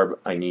like, Barb,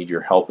 I need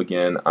your help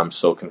again. I'm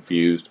so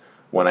confused.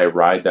 When I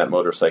ride that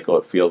motorcycle,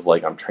 it feels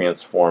like I'm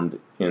transformed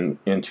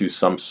into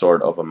some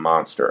sort of a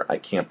monster. I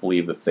can't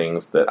believe the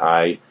things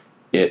that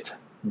it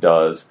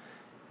does.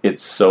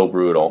 It's so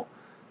brutal.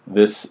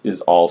 This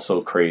is all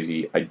so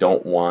crazy. I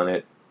don't want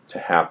it to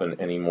happen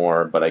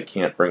anymore, but I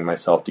can't bring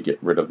myself to get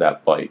rid of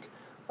that bike.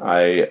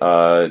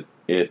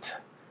 It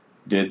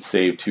did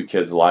save 2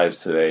 kids'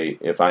 lives today.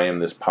 If I am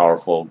this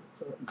powerful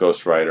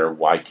Ghost Rider,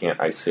 why can't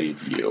I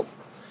save you?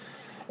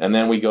 And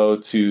then we go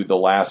to the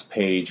last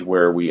page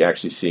where we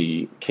actually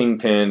see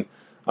Kingpin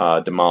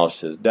demolish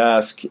his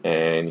desk,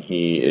 and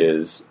he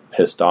is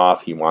pissed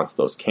off. He wants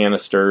those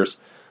canisters.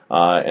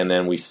 And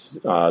then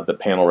the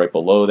panel right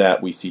below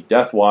that, we see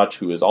Deathwatch,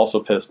 who is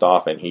also pissed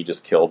off, and he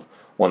just killed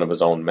one of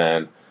his own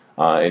men.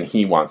 And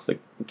he wants the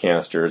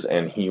canisters,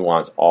 and he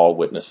wants all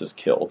witnesses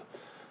killed.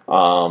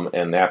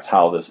 And that's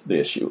how the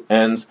issue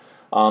ends.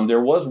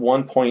 There was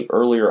one point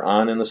earlier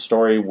on in the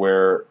story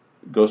where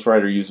Ghost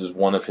Rider uses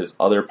one of his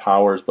other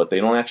powers, but they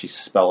don't actually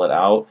spell it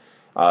out.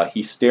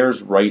 He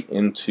stares right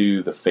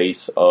into the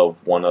face of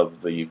one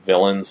of the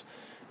villains,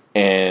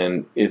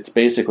 and it's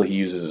basically he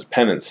uses his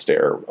penance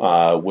stare,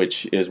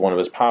 which is one of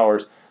his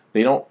powers.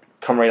 They don't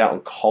come right out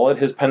and call it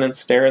his penance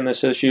stare in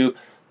this issue.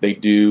 They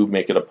do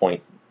make it a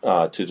point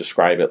to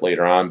describe it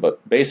later on,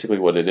 but basically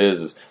what it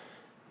is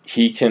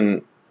he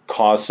can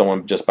cause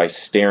someone just by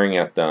staring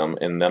at them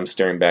and them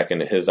staring back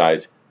into his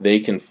eyes.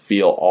 They can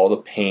feel all the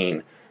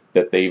pain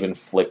that they've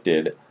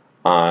inflicted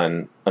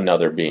on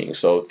another being.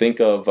 So think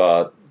of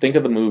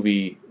the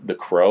movie The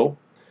Crow,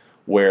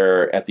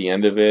 where at the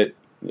end of it,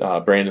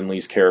 Brandon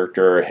Lee's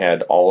character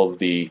had all of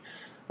the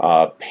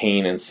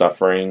pain and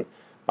suffering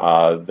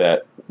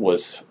that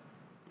was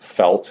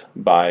felt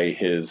by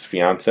his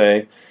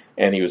fiance,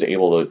 and he was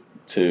able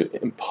to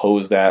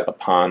impose that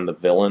upon the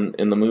villain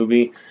in the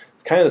movie.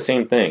 It's kind of the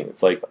same thing.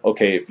 It's like,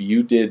 okay, if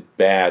you did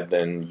bad,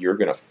 then you're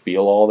going to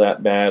feel all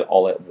that bad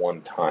all at one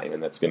time,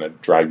 and that's going to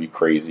drive you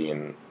crazy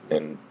and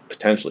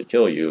potentially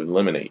kill you,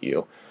 eliminate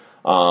you.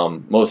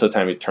 Most of the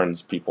time, it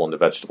turns people into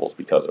vegetables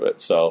because of it.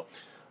 So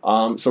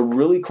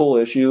really cool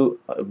issue,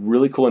 a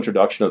really cool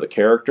introduction of the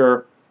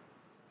character.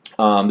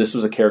 This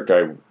was a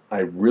character I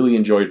really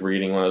enjoyed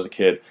reading when I was a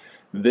kid.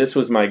 This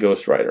was my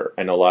Ghost Rider.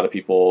 I know a lot of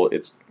people,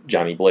 it's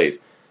Johnny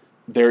Blaze.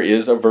 There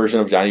is a version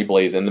of Johnny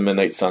Blaze in the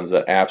Midnight Suns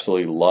that I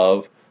absolutely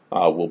love.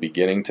 We'll be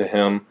getting to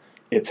him.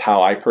 It's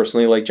how I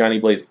personally like Johnny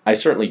Blaze. I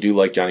certainly do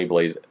like Johnny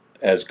Blaze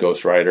as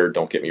Ghost Rider,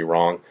 don't get me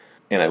wrong.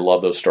 And I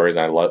love those stories.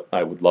 I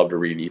would love to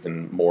read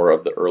even more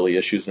of the early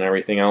issues and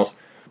everything else.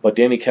 But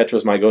Danny Ketch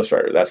was my Ghost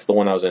Rider. That's the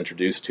one I was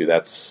introduced to.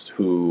 That's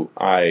who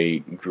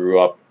I grew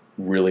up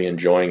really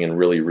enjoying and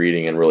really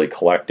reading and really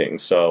collecting.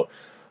 So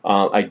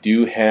I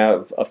do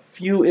have a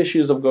few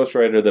issues of Ghost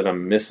Rider that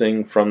I'm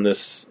missing from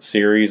this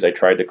series. I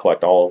tried to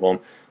collect all of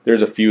them.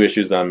 There's a few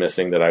issues that I'm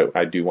missing that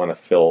I do want to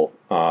fill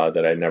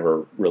that I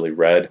never really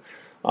read.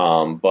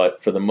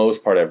 But for the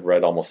most part, I've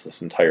read almost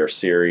this entire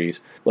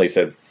series. Like I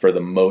said, for the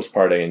most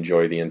part, I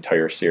enjoy the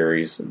entire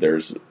series.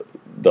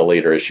 The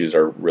later issues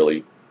are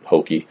really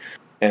hokey.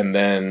 And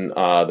then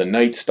the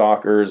Night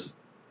Stalkers,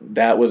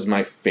 that was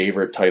my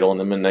favorite title in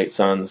the Midnight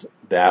Suns.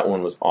 That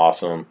one was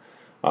awesome.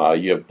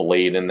 You have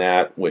Blade in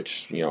that,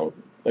 which,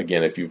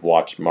 again, if you've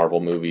watched Marvel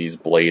movies,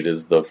 Blade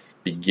is the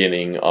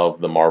beginning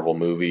of the Marvel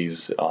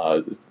movies.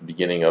 It's the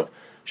beginning of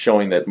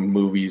showing that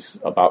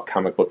movies about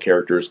comic book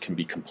characters can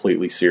be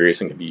completely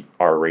serious and can be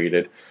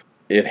R-rated.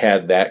 It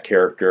had that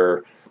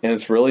character, and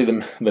it's really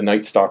the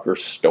Night Stalker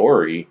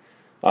story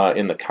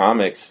in the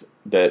comics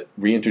that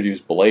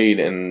reintroduced Blade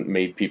and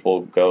made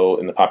people go,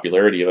 and the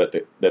popularity of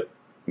it that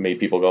made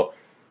people go,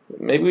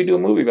 maybe we do a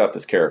movie about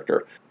this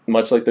character.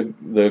 Much like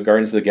the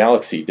Guardians of the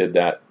Galaxy did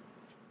that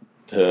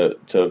to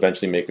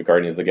eventually make a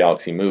Guardians of the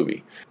Galaxy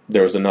movie.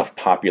 There was enough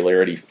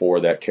popularity for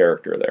that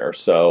character there.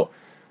 So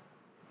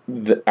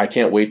I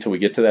can't wait till we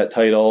get to that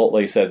title.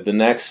 Like I said, the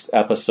next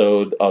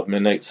episode of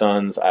Midnight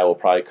Suns, I will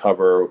probably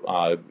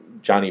cover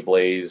Johnny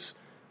Blaze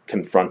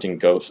confronting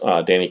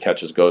Danny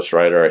Ketch's Ghost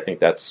Rider. I think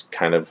that's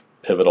kind of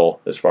pivotal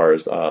as far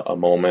as a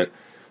moment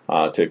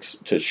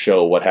to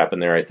show what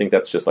happened there. I think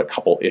that's just a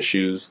couple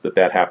issues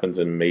that happens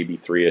in, maybe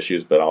 3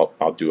 issues, but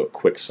I'll do a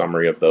quick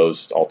summary of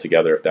those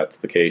altogether if that's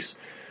the case.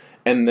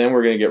 And then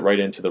we're going to get right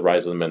into the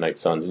Rise of the Midnight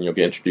Suns, and you'll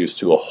get introduced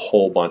to a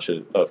whole bunch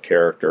of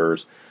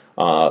characters,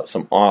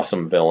 some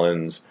awesome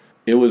villains.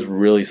 It was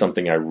really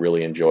something I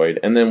really enjoyed.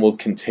 And then we'll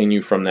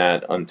continue from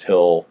that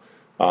until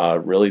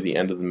really the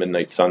end of the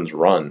Midnight Suns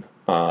run,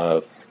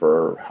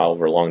 for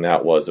however long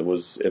that was.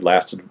 It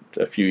lasted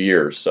a few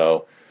years.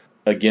 So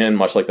again,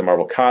 much like the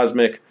Marvel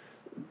Cosmic,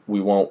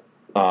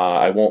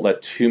 I won't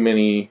let too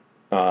many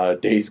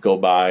days go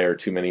by or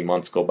too many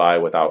months go by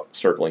without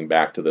circling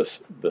back to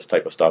this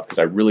type of stuff, because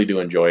I really do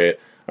enjoy it.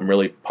 I'm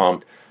really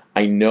pumped.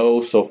 I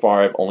know so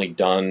far I've only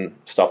done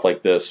stuff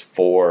like this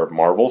for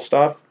Marvel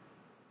stuff,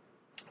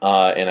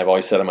 and I've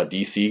always said I'm a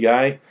DC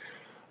guy,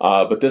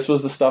 but this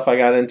was the stuff I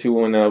got into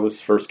when I was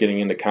first getting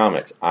into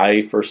comics.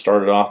 I first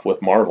started off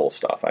with Marvel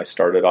stuff. I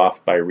started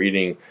off by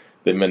reading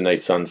the Midnight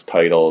Suns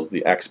titles,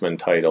 the X-Men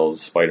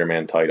titles,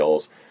 Spider-Man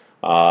titles,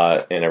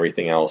 and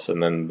everything else.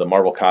 And then the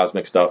Marvel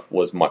Cosmic stuff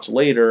was much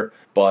later,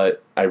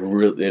 but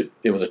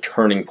it was a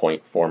turning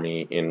point for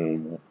me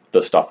in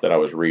the stuff that I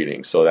was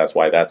reading. So that's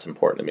why that's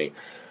important to me.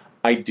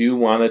 I do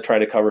want to try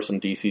to cover some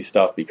DC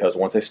stuff, because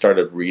once I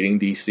started reading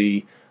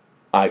DC,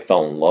 I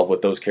fell in love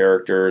with those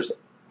characters.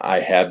 I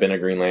have been a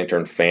Green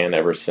Lantern fan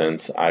ever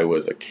since I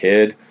was a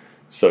kid.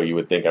 So you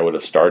would think I would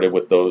have started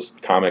with those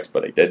comics,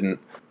 but I didn't.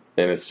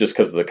 And it's just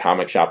because of the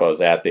comic shop I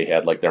was at, they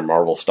had their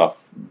Marvel stuff,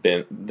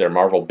 their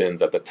Marvel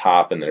bins at the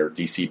top and their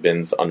DC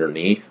bins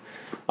underneath.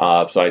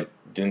 So I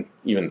didn't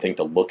even think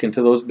to look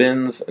into those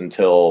bins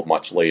until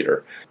much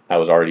later. I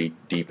was already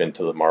deep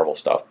into the Marvel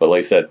stuff. But like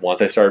I said,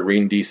 once I started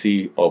reading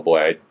DC, oh boy,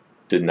 I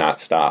did not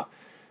stop.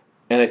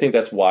 And I think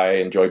that's why I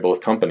enjoy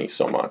both companies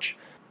so much.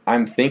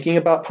 I'm thinking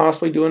about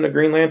possibly doing a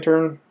Green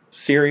Lantern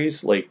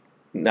series,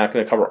 not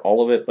going to cover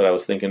all of it, but I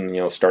was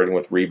thinking, starting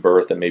with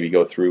Rebirth and maybe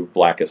go through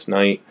Blackest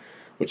Night,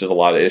 which is a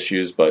lot of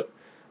issues, but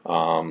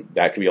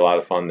that could be a lot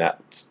of fun.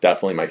 That's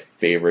definitely my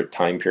favorite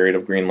time period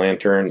of Green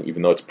Lantern.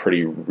 Even though it's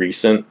pretty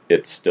recent,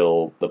 it's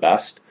still the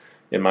best,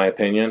 in my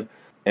opinion.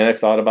 And I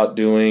thought about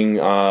doing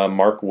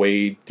Mark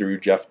Waid through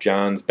Jeff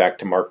Johns back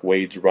to Mark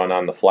Waid's run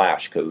on The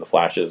Flash, because The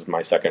Flash is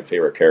my second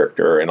favorite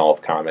character in all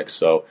of comics.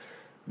 So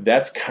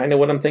that's kind of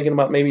what I'm thinking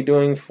about maybe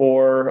doing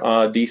for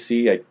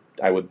DC.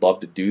 I would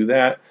love to do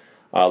that.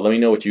 Let me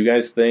know what you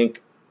guys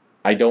think.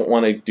 I don't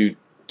want to do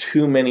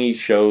too many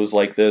shows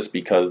like this,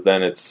 because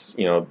then it's,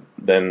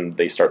 then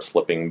they start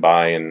slipping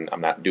by and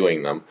I'm not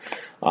doing them.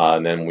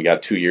 And then we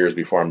got 2 years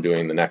before I'm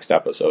doing the next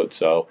episode.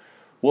 So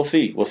we'll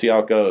see. We'll see how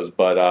it goes.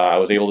 But I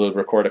was able to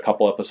record a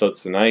couple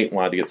episodes tonight.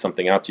 Wanted to get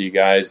something out to you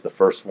guys. The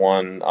first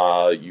one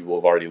you will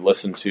have already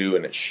listened to,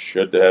 and it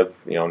should have,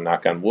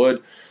 knock on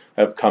wood,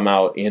 have come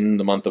out in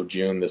the month of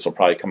June. This will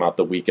probably come out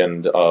the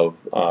weekend of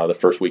the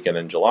first weekend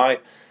in July.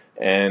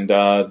 And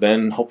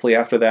then hopefully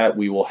after that,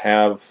 we will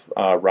have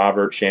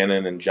Robert,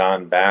 Shannon, and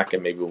John back,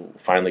 and maybe we'll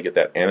finally get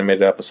that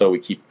animated episode we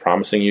keep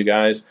promising you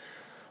guys.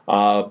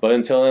 But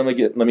until then,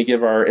 let me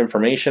give our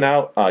information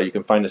out. You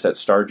can find us at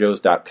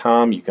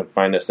starjoes.com. You can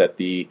find us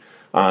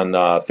on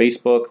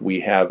Facebook. We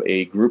have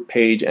a group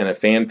page and a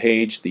fan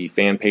page. The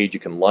fan page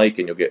you can like,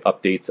 and you'll get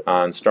updates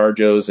on Star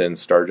Joes and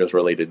Star Joes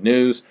related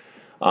news.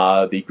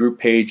 The group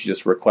page,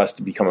 just request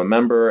to become a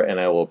member, and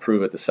I will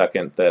approve it the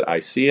second that I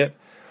see it.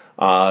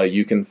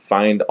 You can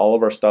find all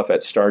of our stuff at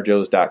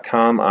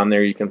starjoes.com. On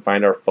there, you can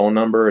find our phone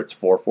number. It's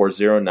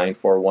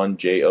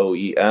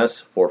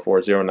 440-941-JOES,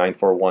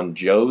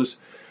 440-941-JOES.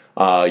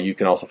 You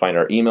can also find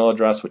our email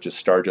address, which is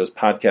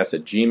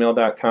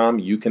starjoespodcast@gmail.com.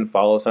 You can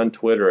follow us on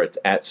Twitter. It's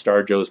at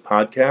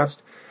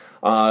starjoespodcast.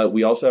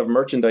 We also have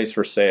merchandise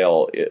for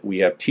sale. We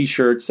have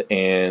t-shirts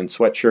and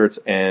sweatshirts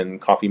and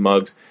coffee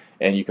mugs,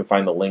 and you can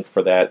find the link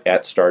for that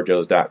at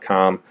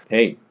starjoes.com.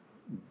 Hey,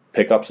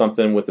 pick up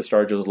something with the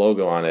Star Joes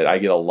logo on it. I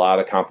get a lot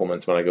of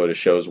compliments when I go to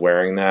shows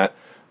wearing that.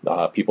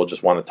 People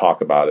just want to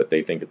talk about it.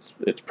 They think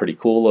it's pretty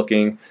cool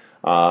looking.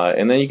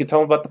 And then you can tell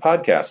them about the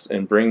podcast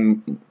and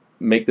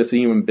make this an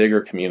even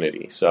bigger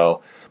community.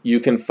 So you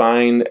can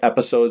find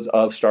episodes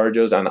of Star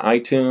Joes on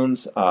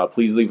iTunes.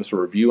 Please leave us a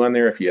review on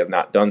there if you have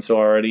not done so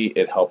already.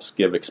 It helps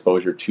give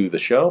exposure to the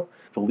show.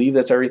 I believe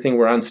that's everything.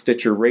 We're on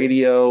Stitcher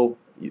Radio.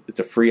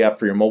 It's a free app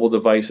for your mobile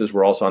devices.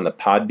 We're also on the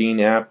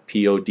Podbean app,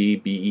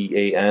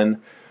 Podbean.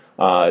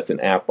 It's an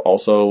app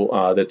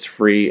also that's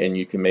free, and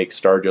you can make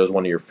Star Joes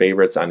one of your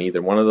favorites on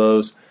either one of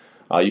those.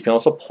 You can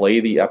also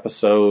play the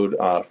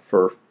episode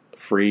for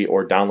free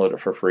or download it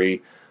for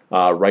free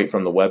right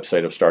from the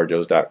website of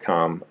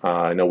starjoes.com.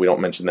 I know we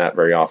don't mention that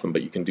very often,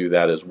 but you can do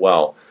that as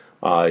well.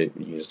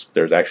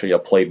 There's actually a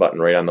play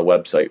button right on the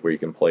website where you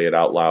can play it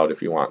out loud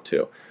if you want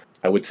to.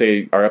 I would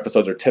say our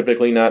episodes are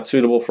typically not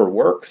suitable for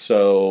work,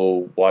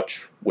 so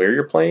watch where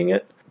you're playing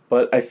it.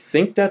 But I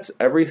think that's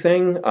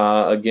everything.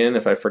 Again,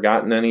 if I've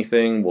forgotten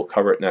anything, we'll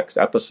cover it next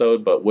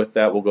episode. But with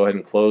that, we'll go ahead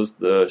and close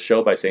the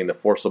show by saying the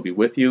Force will be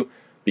with you,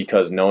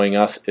 because knowing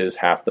us is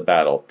half the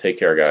battle. Take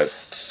care,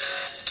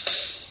 guys.